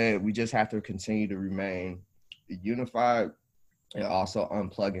she said, we just have to continue to remain unified and also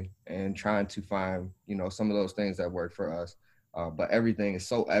unplugging and trying to find, you know, some of those things that work for us. But everything is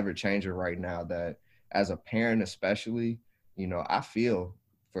so ever changing right now that as a parent, especially, you know, I feel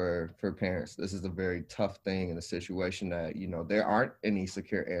for parents, this is a very tough thing in a situation that, you know, there aren't any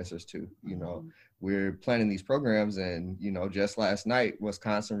secure answers to. You know, we're planning these programs, and, you know, just last night,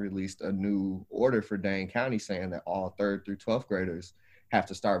 Wisconsin released a new order for Dane County saying that all 3rd through 12th graders have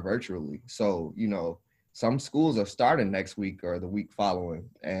to start virtually. So, you know, some schools are starting next week or the week following,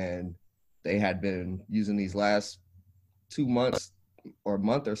 and they had been using these last 2 months or a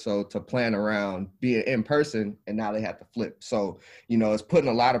month or so to plan around being in person, and now they have to flip. So, you know, it's putting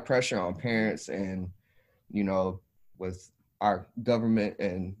a lot of pressure on parents, and, you know, with our government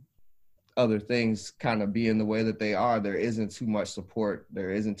and other things kind of being the way that they are, there isn't too much support.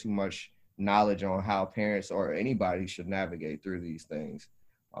 There isn't too much knowledge on how parents or anybody should navigate through these things.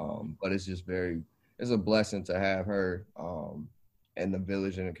 But it's just it's a blessing to have her and the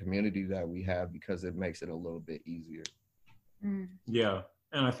village and the community that we have, because it makes it a little bit easier. Yeah.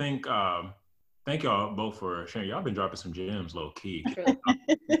 And I think Thank y'all both for sharing. Y'all been dropping some gems, low key. Take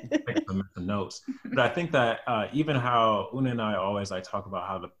some notes. But I think that even how Una and I always like talk about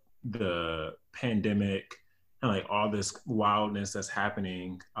how the pandemic and like all this wildness that's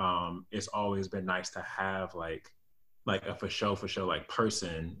happening, it's always been nice to have like a for show like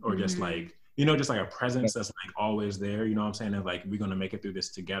person, or just like, you know, just like a presence that's like always there, you know what I'm saying? And like, we're gonna make it through this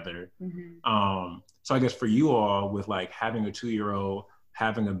together. So I guess for you all, with like having a 2-year-old,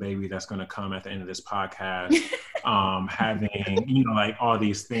 having a baby that's gonna come at the end of this podcast, having, you know, like all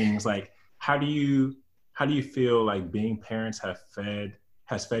these things, like how do you feel like being parents has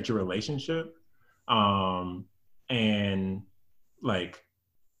fed your relationship? And like,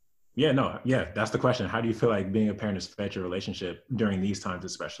 that's the question. How do you feel like being a parent has fed your relationship during these times,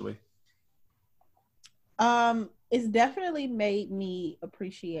 especially? It's definitely made me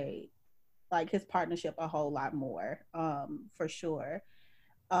appreciate like his partnership a whole lot more, for sure.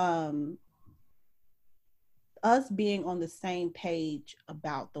 Us being on the same page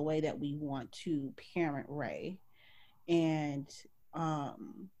about the way that we want to parent Ray, and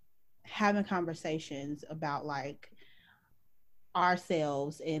having conversations about like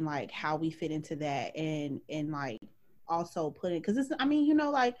ourselves and like how we fit into that, and like also put it, because it's, I mean, you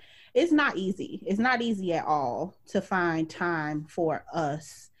know, like it's not easy at all to find time for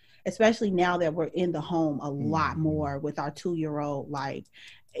us, especially now that we're in the home a lot more with our 2-year-old. Like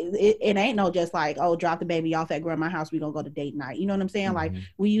it ain't no just like, oh, drop the baby off at grandma's house, we gonna go to date night, you know what I'm saying? Like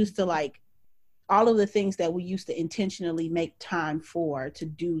we used to, like all of the things that we used to intentionally make time for to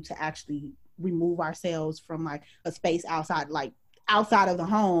do, to actually remove ourselves from like a space outside of the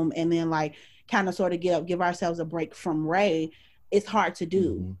home, and then like kind of sort of give ourselves a break from Ray, it's hard to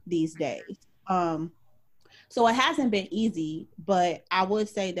do these days. So it hasn't been easy, but I would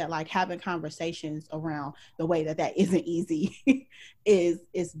say that like having conversations around the way that isn't easy is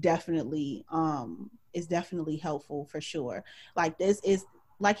definitely helpful for sure. Like this is,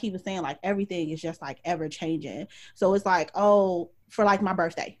 like he was saying, like everything is just like ever changing. So it's like, oh, for like my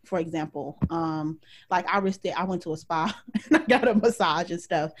birthday, for example, like I went to a spa and I got a massage and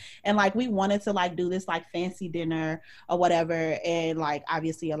stuff. And like, we wanted to like do this like fancy dinner or whatever. And like,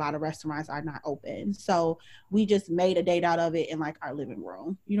 obviously a lot of restaurants are not open. So we just made a date out of it in like our living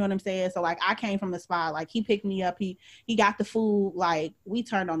room. You know what I'm saying? So like I came from the spa, like he picked me up, he got the food, like we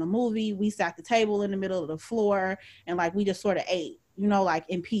turned on a movie, we sat the table in the middle of the floor, and like we just sort of ate, you know, like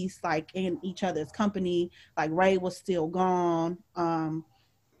in peace, like in each other's company. Like Ray was still gone.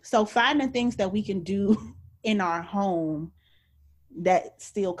 So finding things that we can do in our home that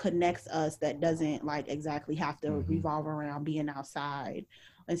still connects us, that doesn't like exactly have to revolve around being outside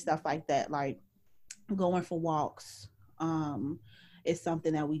and stuff like that. Like going for walks is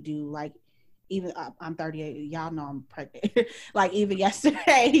something that we do. Like even I'm 38, y'all know I'm pregnant. Like even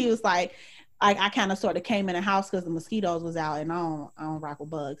yesterday he was like, I kind of sort of came in the house because the mosquitoes was out, and I don't rock with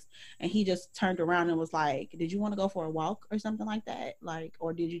bugs. And he just turned around and was like, did you want to go for a walk or something like that? Like,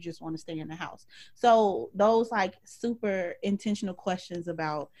 or did you just want to stay in the house? So those like super intentional questions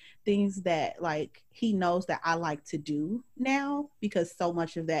about things that like he knows that I like to do now, because so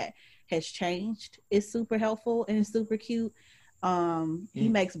much of that has changed, is super helpful and super cute. He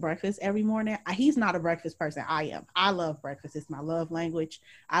makes breakfast every morning. He's not a breakfast person. I am. I love breakfast. It's my love language.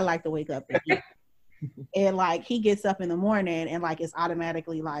 I like to wake up and eat. And like he gets up in the morning and like it's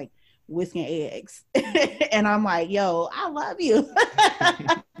automatically like whisking eggs. And I'm like, yo, I love you.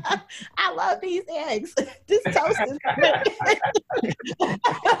 I love these eggs. This toast is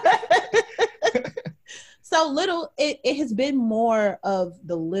so little. It has been more of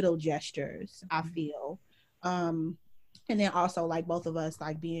the little gestures, I feel. And then also like both of us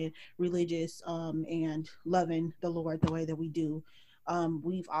like being religious and loving the Lord the way that we do,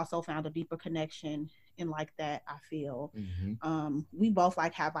 we've also found a deeper connection in like that, I feel. We both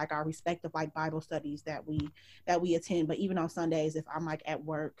like have like our respective like Bible studies that we attend, but even on Sundays, if I'm like at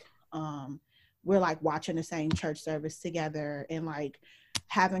work, we're like watching the same church service together and like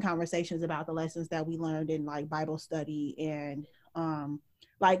having conversations about the lessons that we learned in like Bible study. And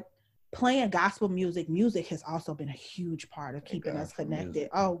like playing gospel music has also been a huge part of keeping us connected. Music.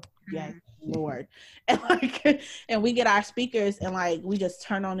 Oh yes, Lord. And like, and we get our speakers and like we just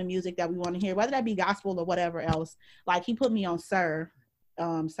turn on the music that we want to hear, whether that be gospel or whatever else. Like he put me on Sir's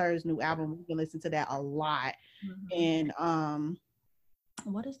new album. We can listen to that a lot. And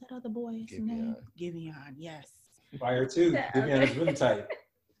what is that other boy's name? Giveon. Yes. Fire too. Giveon is really tight.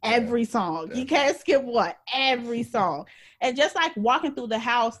 Every song. You can't skip one. Every song. And just like walking through the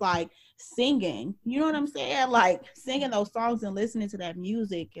house, like singing, you know what I'm saying? Like singing those songs and listening to that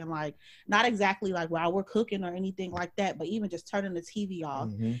music, and like not exactly like while we're cooking or anything like that, but even just turning the TV off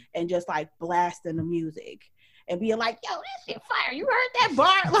and just like blasting the music and being like, yo, that shit fire. You heard that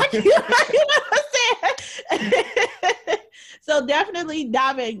bar? Like, you know what I'm saying? So definitely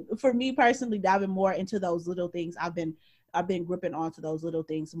diving, for me personally, diving more into those little things. I've been gripping onto those little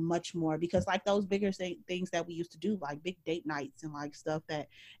things much more, because like those bigger things that we used to do, like big date nights and like stuff that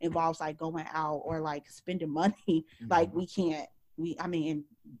involves like going out or like spending money, like we can't, I mean,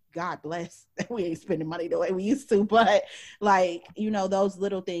 God bless that we ain't spending money the way we used to, but like, you know, those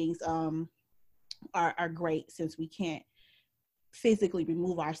little things are great, since we can't physically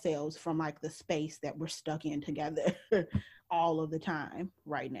remove ourselves from like the space that we're stuck in together all of the time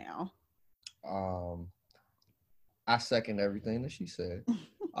right now. I second everything that she said.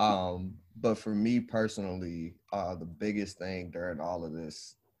 But for me personally, the biggest thing during all of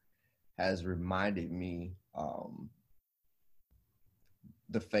this has reminded me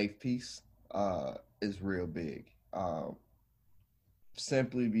the faith piece is real big.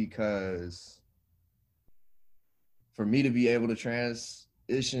 Simply because for me to be able to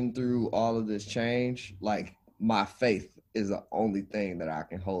transition through all of this change, like my faith is the only thing that I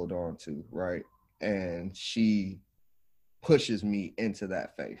can hold on to, right? And she pushes me into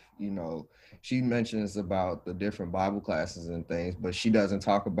that faith. You know, she mentions about the different Bible classes and things, but she doesn't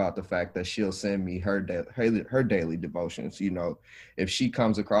talk about the fact that she'll send me her daily devotions. You know, if she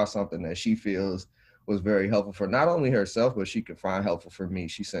comes across something that she feels was very helpful for not only herself, but she could find helpful for me,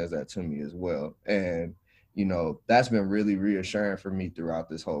 she sends that to me as well. And, you know, that's been really reassuring for me throughout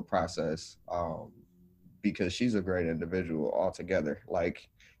this whole process, because she's a great individual altogether. Like,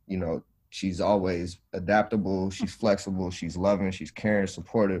 you know, she's always adaptable, she's flexible, she's loving, she's caring,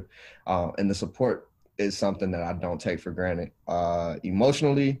 supportive. And the support is something that I don't take for granted.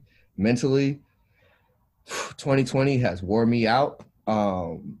 Emotionally, mentally, 2020 has wore me out.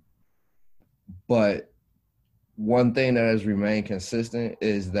 But one thing that has remained consistent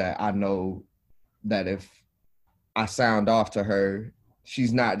is that I know that if I sound off to her,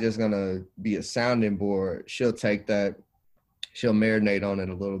 she's not just gonna be a sounding board. She'll take that, she'll marinate on it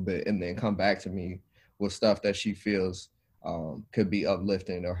a little bit, and then come back to me with stuff that she feels could be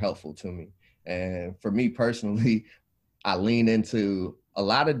uplifting or helpful to me. And for me personally, I lean into a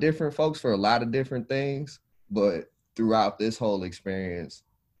lot of different folks for a lot of different things, but throughout this whole experience,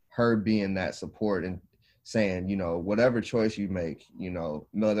 her being that support and saying, you know, whatever choice you make, you know,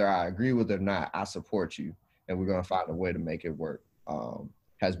 whether I agree with it or not, I support you, and we're going to find a way to make it work,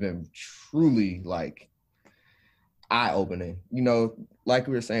 has been truly like eye-opening. You know, like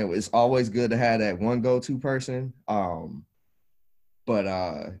we were saying, it's always good to have that one go-to person. But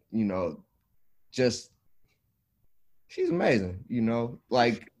you know, just she's amazing, you know,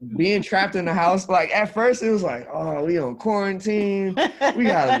 like being trapped in the house. Like at first it was like, oh, we on quarantine. We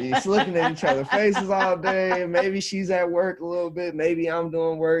gotta be looking at each other's faces all day. Maybe she's at work a little bit. Maybe I'm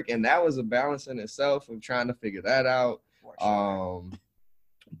doing work. And that was a balance in itself of trying to figure that out. Sure.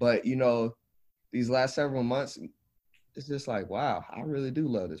 But you know, these last several months, it's just like, wow, I really do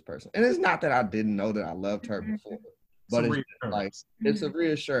love this person. And it's not that I didn't know that I loved her before, but it's like, it's a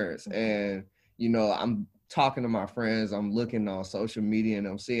reassurance. And, you know, I'm talking to my friends, I'm looking on social media, and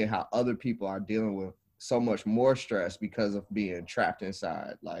I'm seeing how other people are dealing with so much more stress because of being trapped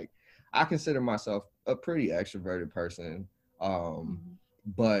inside. Like, I consider myself a pretty extroverted person,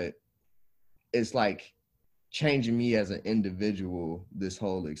 but it's like changing me as an individual, this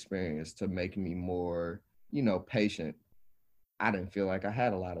whole experience, to make me more, you know, patient. I didn't feel like I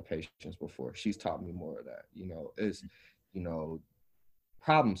had a lot of patience before. She's taught me more of that. You know, it's, you know,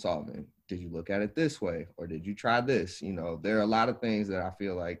 problem solving. Did you look at it this way, or did you try this? You know, there are a lot of things that I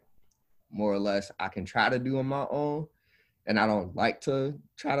feel like more or less I can try to do on my own. And I don't like to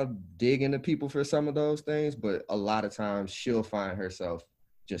try to dig into people for some of those things, but a lot of times she'll find herself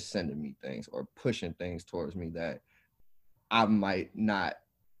just sending me things or pushing things towards me that I might not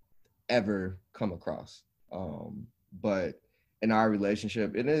ever come across. But in our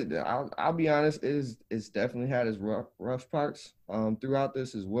relationship, it is, I'll be honest, it's definitely had its rough parts throughout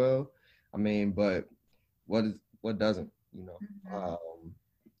this as well. I mean, but what doesn't, you know,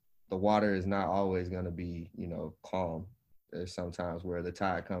 the water is not always going to be, you know, calm. There's sometimes where the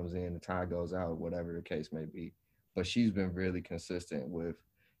tide comes in, the tide goes out, whatever the case may be. But she's been really consistent with,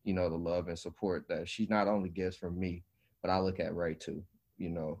 you know, the love and support that she not only gives from me, but I look at Ray too. You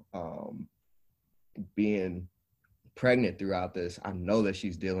know, being pregnant throughout this, I know that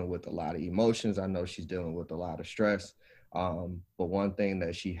she's dealing with a lot of emotions. I know she's dealing with a lot of stress. But one thing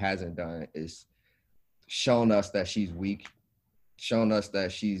that she hasn't done is shown us that she's weak shown us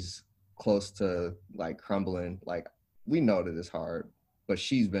that she's close to like crumbling. Like, we know that it's hard, but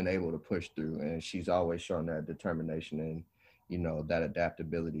she's been able to push through, and she's always shown that determination and, you know, that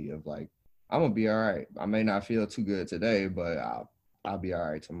adaptability of like, I'm gonna be all right. I may not feel too good today, but I'll be all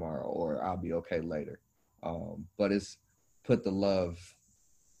right tomorrow, or I'll be okay later. But it's put the love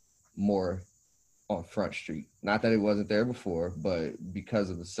more on Front Street. Not that it wasn't there before, but because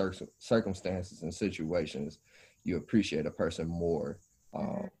of the circumstances and situations, you appreciate a person more,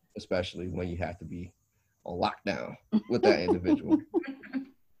 especially when you have to be on lockdown with that individual.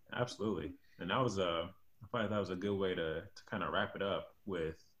 Absolutely. And that was I thought that was a good way to kind of wrap it up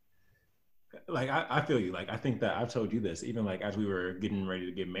with, like, I feel you. Like, I think that I've told you this, even like as we were getting ready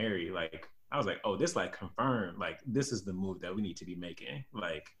to get married, like I was like, oh, this like confirmed, like this is the move that we need to be making.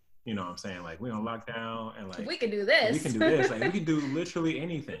 Like, you know what I'm saying? Like, we're on lockdown, and like we can do this. We can do this. Like, we can do literally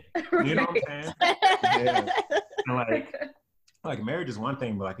anything. You know what I'm saying? Yeah. And like marriage is one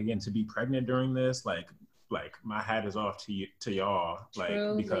thing, but like, again, to be pregnant during this, like my hat is off to y'all. Like,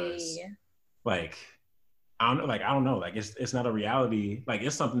 truly. Because like, I don't know. Like, it's not a reality. Like,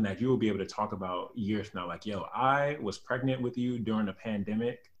 it's something that you will be able to talk about years from now. Like, yo, I was pregnant with you during the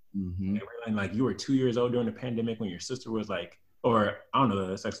pandemic. Mm-hmm. And like, you were 2 years old during the pandemic when your sister was like, or I don't know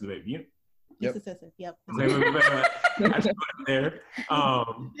the sex of the baby. Yep. Yep. There.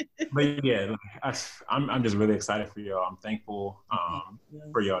 But yeah, like, I'm just really excited for y'all. I'm thankful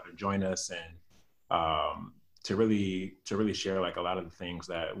for y'all to join us and to really share like a lot of the things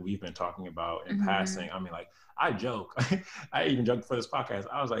that we've been talking about in passing. I mean, like, I joke. I even joked for this podcast.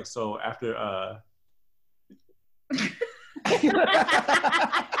 I was like, so after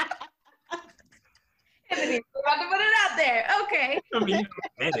Anthony, we're about to put it out there. Okay. I mean,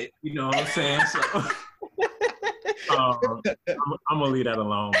 you know what I'm saying? So I'm gonna leave that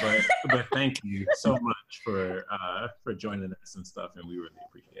alone. But thank you so much for joining us and stuff, and we really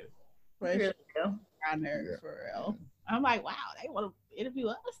appreciate it. Really do. For real. I'm like, wow, they want to interview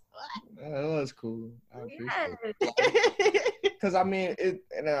us. That was cool. I appreciate it. Because I mean,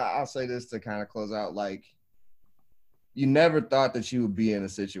 and I'll say this to kind of close out. Like, you never thought that you would be in a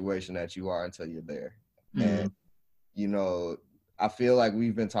situation that you are until you're there. Mm-hmm. And, you know, I feel like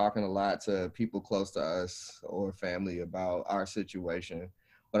we've been talking a lot to people close to us or family about our situation.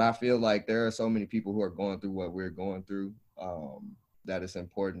 But I feel like there are so many people who are going through what we're going through, that it's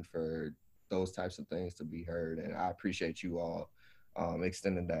important for those types of things to be heard. And I appreciate you all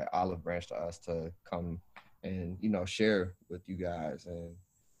extending that olive branch to us to come and, you know, share with you guys and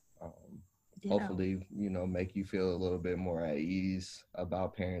hopefully, you know, make you feel a little bit more at ease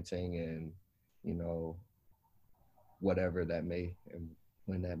about parenting and, you know, whatever that may, and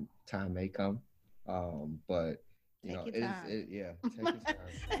when that time may come. But, you know, take your time.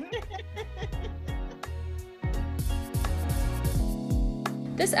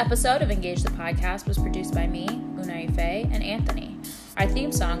 This episode of Engage the Podcast was produced by me, Unai Faye, and Anthony. Our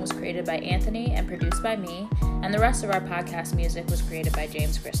theme song was created by Anthony and produced by me, and the rest of our podcast music was created by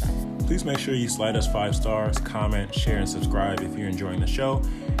James Grissom. Please make sure you slide us 5 stars, comment, share, and subscribe if you're enjoying the show,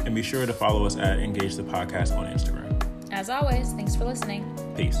 and be sure to follow us at Engage the Podcast on Instagram. As always, thanks for listening.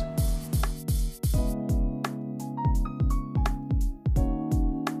 Peace.